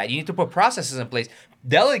multiply that. You need to put processes in place.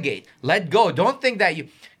 Delegate. Let go. Don't think that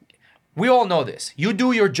we all know this. You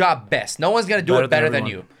do your job best. No one's going to do it better than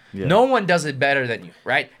you. Yeah. No one does it better than you,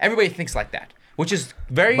 right? Everybody thinks like that, which is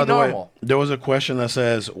very normal. Way, there was a question that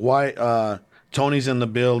says, why Tony's in the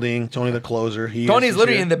building, Tony the closer. Tony's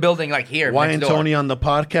literally in the building like here. Why ain't Tony on the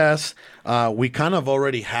podcast? We kind of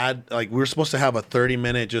already had, we were supposed to have a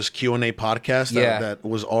 30-minute just Q&A podcast that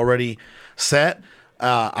was already set.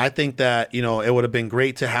 I think that, it would have been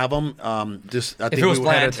great to have him. I think it was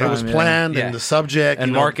planned. It was planned and the subject.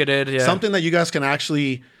 And marketed, something that you guys can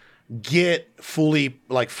actually get fully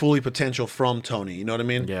potential from Tony. You know what I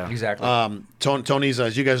mean? Yeah, exactly. Tony's,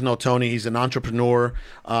 as you guys know, Tony, he's an entrepreneur.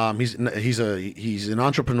 He's an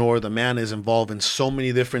entrepreneur. The man is involved in so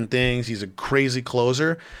many different things. He's a crazy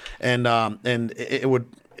closer, and it would.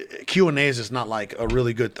 Q&As is not like a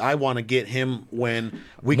really good. I want to get him when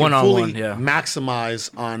we can fully maximize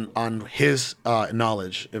on his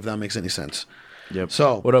knowledge, if that makes any sense. Yep.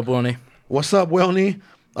 So what up, Wilney? What's up, Wilney?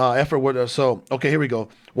 Okay, here we go.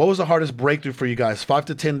 What was the hardest breakthrough for you guys? 5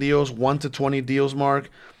 to 10 deals, 1 to 20 deals, Mark.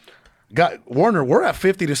 Warner, we're at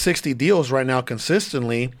 50 to 60 deals right now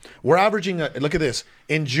consistently. We're averaging, look at this.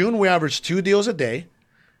 In June, we averaged 2 deals a day.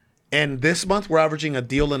 And this month, we're averaging a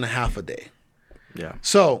deal and a half a day. Yeah.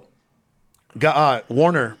 So,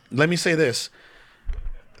 Warner, let me say this.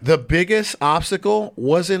 The biggest obstacle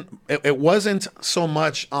wasn't so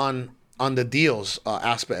much on the deals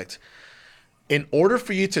aspect. In order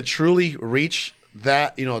for you to truly reach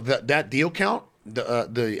that, that deal count,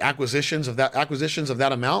 the acquisitions of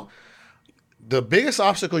that amount, the biggest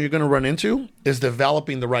obstacle you're going to run into is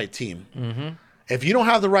developing the right team. Mm-hmm. If you don't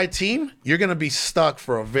have the right team, you're going to be stuck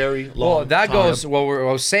for a very long time. Well, that goes what we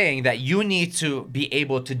were saying, that you need to be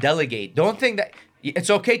able to delegate. Don't think that it's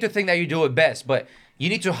okay to think that you do it best, but you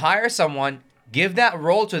need to hire someone, give that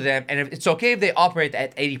role to them, and it's okay if they operate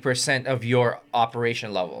at 80% of your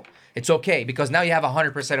operation level. It's okay, because now you have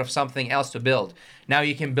 100% of something else to build. Now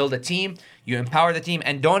you can build a team, you empower the team,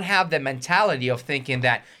 and don't have the mentality of thinking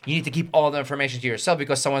that you need to keep all the information to yourself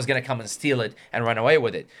because someone's going to come and steal it and run away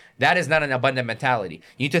with it. That is not an abundant mentality.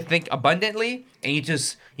 You need to think abundantly, and you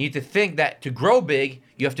need to think that to grow big,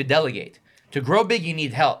 you have to delegate. To grow big, you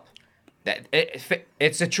need help.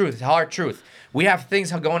 It's the truth, it's hard truth. We have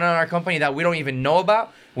things going on in our company that we don't even know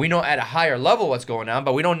about. We know at a higher level what's going on,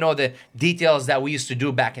 but we don't know the details that we used to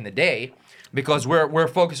do back in the day because we're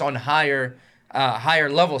focused on higher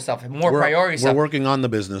level stuff, priority stuff. We're working on the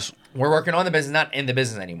business. We're working on the business, not in the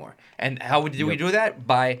business anymore. And how do we do that?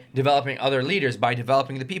 By developing other leaders, by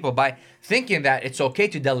developing the people, by thinking that it's okay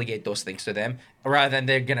to delegate those things to them rather than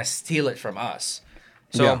they're going to steal it from us.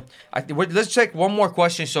 So let's check one more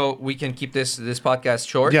question so we can keep this podcast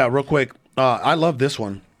short. Yeah, real quick. I love this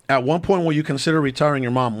one. At one point, will you consider retiring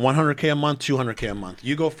your mom? $100K a month, $200K a month.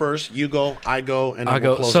 You go first. You go. I go. And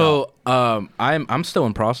we'll close out. I'm still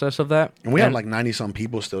in process of that. And we have like 90-some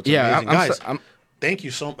people still. It's amazing. Guys, thank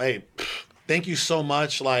you so. Hey, thank you so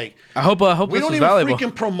much. Like, I hope we this don't was even valuable.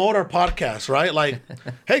 freaking promote our podcast, right? Like,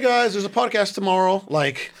 hey guys, there's a podcast tomorrow.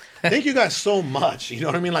 Like. Thank you guys so much. You know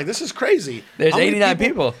what I mean? Like, this is crazy. There's 89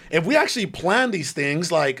 people. If we actually plan these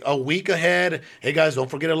things like a week ahead, hey guys, don't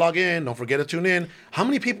forget to log in. Don't forget to tune in. How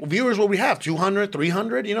many viewers will we have? 200,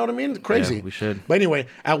 300? You know what I mean? Crazy. Yeah, we should. But anyway,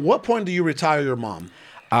 at what point do you retire your mom?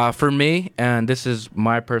 For me, and this is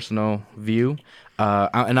my personal view,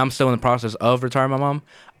 and I'm still in the process of retiring my mom,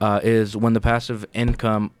 is when the passive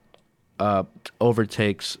income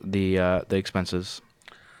overtakes the expenses.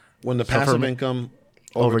 When the passive income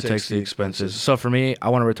overtakes the expenses. So for me, I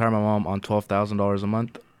want to retire my mom on $12,000 a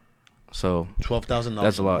month. So $12,000.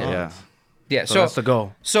 That's a lot. Yeah. Yeah. So that's the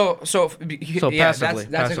goal. So passively.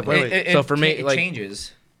 That's Wait. so for me, it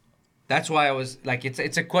changes. That's why I was like,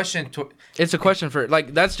 it's a question to. It's a question for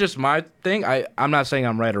like that's just my thing. I'm not saying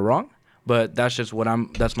I'm right or wrong, but that's just what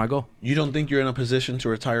that's my goal. You don't think you're in a position to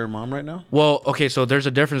retire mom right now? Well, okay, so there's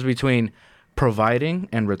a difference between providing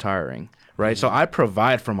and retiring, right? So I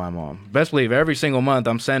provide for my mom. Best believe every single month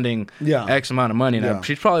I'm sending X amount of money. Now Yeah.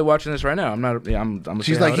 she's probably watching this right now. I'm not. Yeah, I'm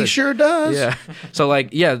She's like, he sure does. Yeah. So like,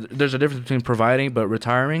 yeah, there's a difference between providing, but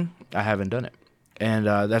retiring, I haven't done it, and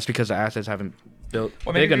that's because the assets haven't built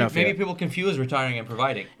Well, big maybe enough maybe yet. people confuse retiring and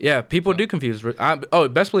providing. Yeah, people do confuse.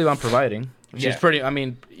 Best believe I'm providing. Which is Yeah. pretty. I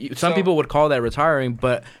mean, some So- people would call that retiring,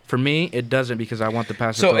 but for me, it doesn't because I want the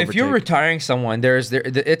passive. So to if you're overtake. retiring someone,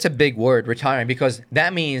 it's a big word, retiring, because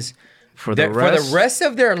that means for the rest, rest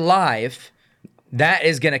of their life, that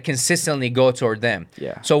is going to consistently go toward them.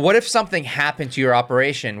 Yeah. So what if something happened to your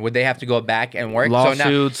operation? Would they have to go back and work?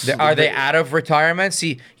 Lawsuits. So now, are they out of retirement?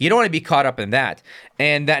 See, you don't want to be caught up in that.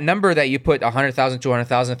 And that number that you put, 100,000,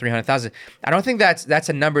 200,000, 300,000, I don't think that's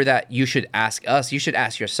a number that you should ask us. You should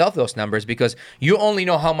ask yourself those numbers because you only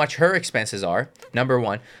know how much her expenses are, number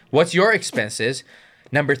one. What's your expenses?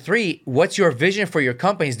 Number three, what's your vision for your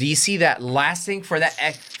companies? Do you see that lasting for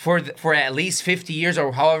for at least 50 years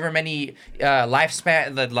or however many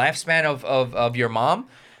lifespan of your mom?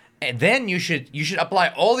 And then you should apply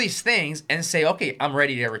all these things and say, okay, I'm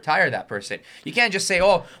ready to retire that person. You can't just say,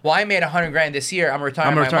 oh, well, I made $100,000 this year. I'm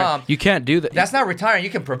retiring my mom. You can't do that. That's not retiring.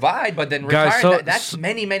 You can provide, but then Guys, retiring, that's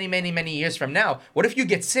many years from now. What if you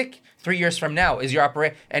get sick 3 years from now? Is your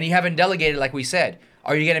operation and you haven't delegated like we said?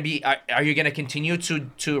 Are you gonna continue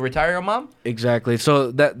to retire your mom? Exactly.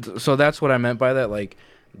 So that's what I meant by that. Like,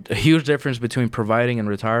 a huge difference between providing and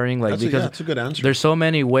retiring. Like, because that's a good answer. There's so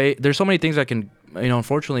many things that can,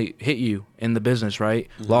 unfortunately hit you in the business, right?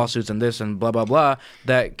 Mm-hmm. Lawsuits and this and blah blah blah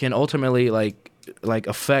that can ultimately like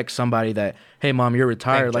affect somebody that, hey mom, you're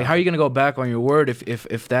retired. Like, how are you gonna go back on your word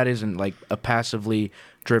if that isn't like a passively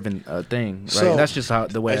driven thing, right? So, That's just how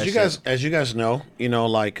the way as you guys know,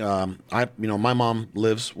 like my mom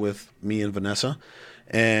lives with me and Vanessa,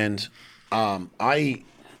 and I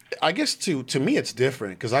guess to me it's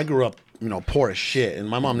different because I grew up poor as shit, and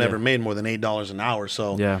my mom never made more than $8 an hour,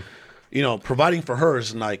 so Yeah. Providing for her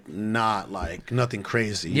is like not like nothing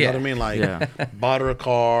crazy. You know what I mean? Like, Yeah. bought her a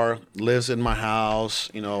car, lives in my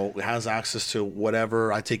house, has access to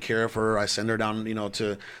whatever. I take care of her. I send her down,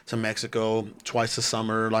 to Mexico twice a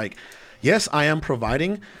summer. Like, yes, I am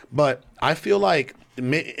providing, but I feel like,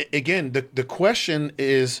 again, the question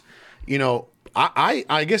is,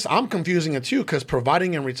 I guess I'm confusing it too, because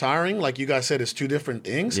providing and retiring, like you guys said, is two different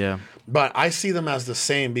things. Yeah. But I see them as the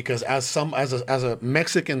same because as a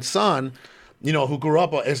Mexican son, who grew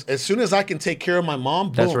up, as soon as I can take care of my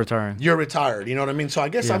mom, That's boom, retiring. You're retired. You know what I mean? So I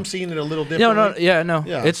guess Yeah. I'm seeing it a little differently. No.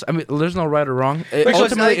 Yeah. It's, there's no right or wrong. Because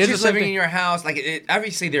Ultimately, it's the she's same living thing. in your house. Like,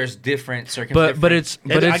 obviously, there's different circumstances.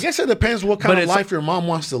 And I guess it depends what kind of life your mom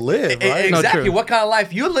wants to live, right? Exactly. true. What kind of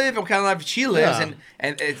life you live, what kind of life she lives, Yeah.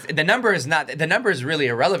 and the number is really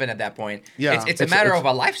irrelevant at that point. Yeah. It's a matter of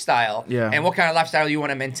a lifestyle. Yeah. And what kind of lifestyle you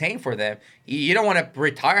want to maintain for them. You don't want to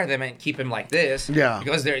retire them and keep them like this. Yeah.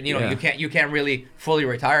 Because they're Yeah. you can't really fully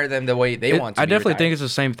retire them the way they want to. I be definitely retired. think it's the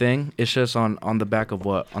same thing. It's just on the back of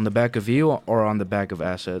what? On the back of you or on the back of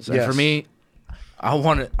assets? And Yes. for me, I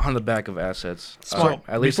want it on the back of assets. Smart.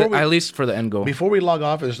 At least Before we- at least for the end goal. Before we log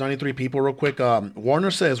off, there's 93 people real quick.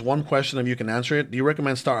 Warner says, one question, if you can answer it. Do you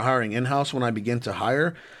recommend start hiring in-house when I begin to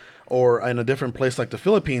hire or in a different place like the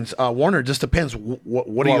Philippines? Warner, just depends.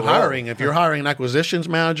 What are you hiring? If you're hiring an acquisitions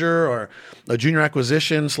manager or a junior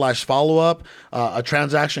acquisition / follow-up, a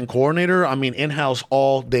transaction coordinator, I mean, in-house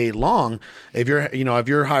all day long. If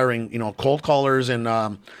you're hiring, cold callers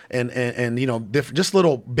and just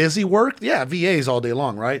little busy work, yeah, VAs all day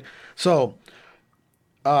long, right? So,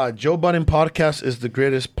 Joe Budden podcast is the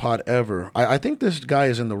greatest pod ever. I think this guy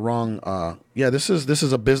is in the wrong. This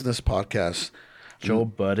is a business podcast. Joe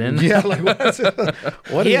Budden. Yeah, like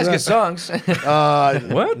what He is has good that? songs.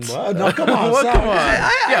 What? No, come on, What? stop. Come on.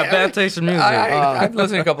 Yeah, bad taste in music. I've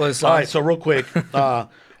listened to a couple of his songs. All right, so real quick,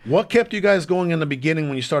 what kept you guys going in the beginning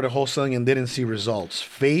when you started wholesaling and didn't see results?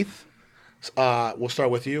 Faith. We'll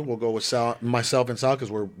start with you. We'll go with Sal, myself and Sal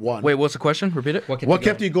because we're one. Wait, what's the question? Repeat it. What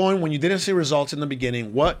kept you going when you didn't see results in the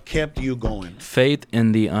beginning? What kept you going? Faith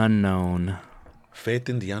in the unknown. Faith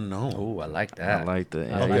in the unknown. Oh, I like that. I like that.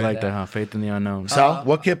 Yeah, like you like that. that, huh? Faith in the unknown. Sal,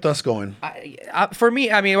 what kept us going? For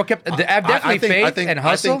me, I mean, what kept definitely faith and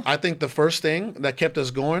hustle. I think the first thing that kept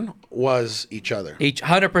us going was each other.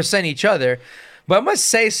 100% each other. But I must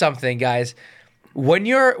say something, guys.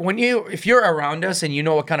 If you're around us and you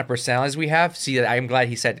know what kind of personalities we have, see that I'm glad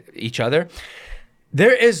he said each other.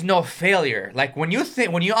 There is no failure. Like when you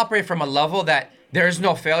operate from a level that There's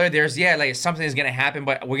no failure. There's like something is gonna happen,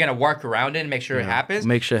 but we're gonna work around it and make sure it happens.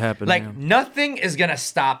 Make shit happen. Like yeah. nothing is gonna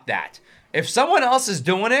stop that. If someone else is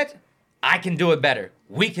doing it, I can do it better.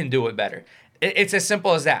 We can do it better. It's as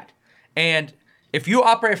simple as that. And if you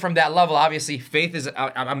operate from that level, obviously faith is.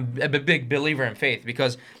 I'm a big believer in faith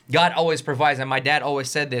because God always provides, and my dad always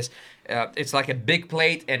said this. It's like a big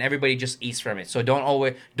plate, and everybody just eats from it. So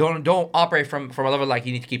don't operate from a level like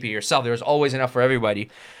you need to keep it yourself. There's always enough for everybody.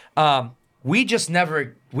 We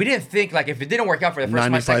didn't think like if it didn't work out for the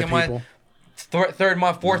first month, second month, third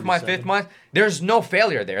month, fourth month, fifth month, there's no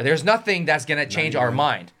failure there. There's nothing that's gonna change our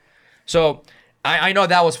mind. So I know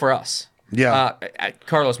that was for us. Yeah.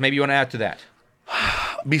 Carlos, maybe you want to add to that.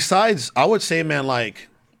 Besides, I would say, man, like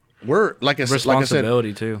we're like I said,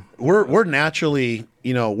 Responsibility too. we're naturally,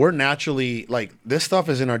 like this stuff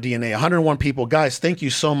is in our DNA. 101 people, guys. Thank you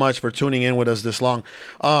so much for tuning in with us this long.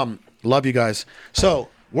 Love you guys. So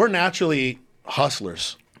we're naturally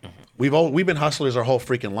hustlers. We've been hustlers our whole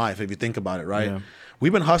freaking life. If you think about it, right? Yeah.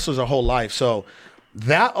 We've been hustlers our whole life. So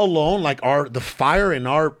that alone, like the fire in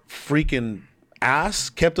our freaking ass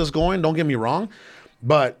kept us going. Don't get me wrong,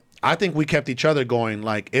 but I think we kept each other going.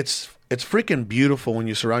 Like it's freaking beautiful when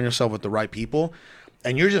you surround yourself with the right people,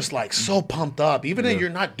 and you're just like so pumped up, even if you're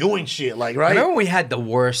not doing shit. Like right. Remember when we had the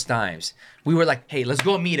worst times? We were like, hey, let's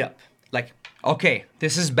go meet up. Like, okay,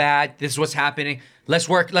 this is bad. This is what's happening. Let's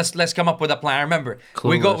work. Let's come up with a plan. I remember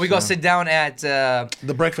we go sit down at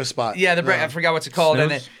the breakfast spot. Yeah, I forgot what's it called.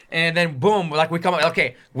 And then boom, like we come up.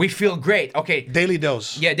 Okay, we feel great. Okay, Daily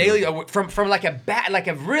Dose. Yeah, daily from like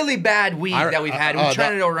a really bad week that we've had. We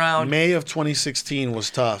tried it around. May of 2016 was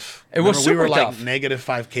tough. It was super we were tough. Like negative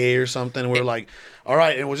 5K or something. We were like, all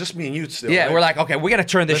right, and it was just me and you still. Yeah, right? we're like, okay, we're gonna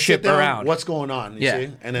turn this Let's ship sit down, around. What's going on? You Yeah.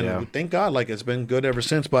 see? And then thank God, like it's been good ever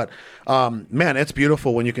since. But man, it's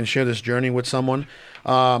beautiful when you can share this journey with someone.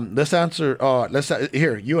 Let's answer.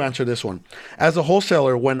 Here, you answer this one. As a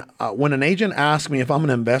wholesaler, when an agent asks me if I'm an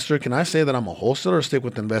investor, can I say that I'm a wholesaler or stick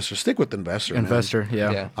with investor? Stick with investor. Investor, man.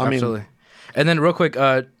 yeah. Yeah. I mean- Absolutely. And then real quick,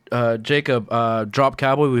 Jacob, Drop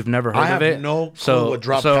Cowboy, we've never heard I of have it. no clue what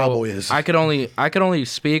Drop Cowboy is. I could only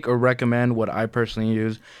speak or recommend what I personally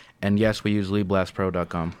use. And yes, we use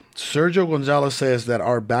leadblastpro.com. Sergio Gonzalez says that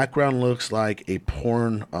our background looks like a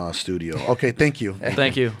porn studio. Okay, thank you.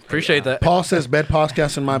 Thank you. Appreciate that. Paul says bed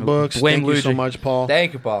podcast in my books. Wayne Thank you so Luigi. much, Paul.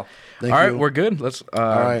 Thank you, Paul. Thank All right, you. we're good. Let's.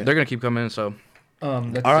 right. They're gonna keep coming in, so All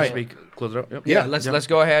right. close it up. Yep. Yeah, let's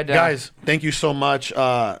go ahead, Guys, thank you so much.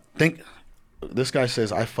 This guy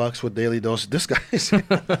says I fucks with Daily Dose. This guy is all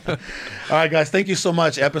right, guys. Thank you so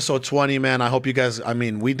much. Episode 20, man. I hope you guys. I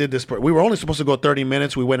mean, we did this. We were only supposed to go 30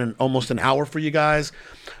 minutes. We went in almost an hour for you guys.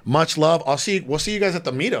 Much love. We'll see you guys at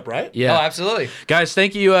the meetup, right? Yeah. Oh, absolutely. Guys,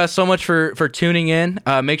 thank you so much for tuning in.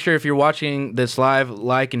 Make sure if you're watching this live,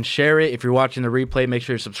 like and share it. If you're watching the replay, make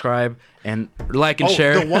sure you subscribe and like and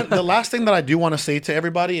share. The last thing that I do want to say to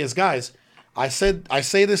everybody is, guys, I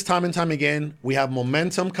say this time and time again. We have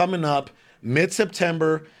momentum coming up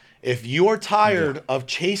mid-September. If you're tired of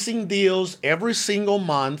chasing deals every single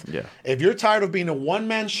month, if you're tired of being a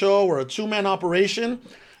one-man show or a two-man operation,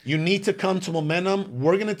 you need to come to Momentum.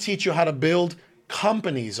 We're going to teach you how to build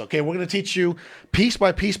companies, okay? We're going to teach you piece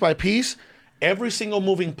by piece by piece every single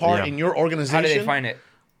moving part in your organization. How do they find it?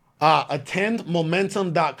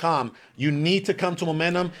 Attendmomentum.com. You need to come to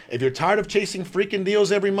Momentum. If you're tired of chasing freaking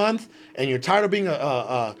deals every month and you're tired of being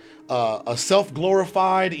a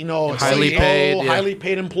self-glorified, Highly CEO, paid, highly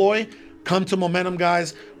paid employee, come to Momentum,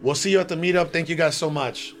 guys. We'll see you at the meetup. Thank you guys so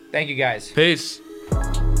much. Thank you, guys. Peace.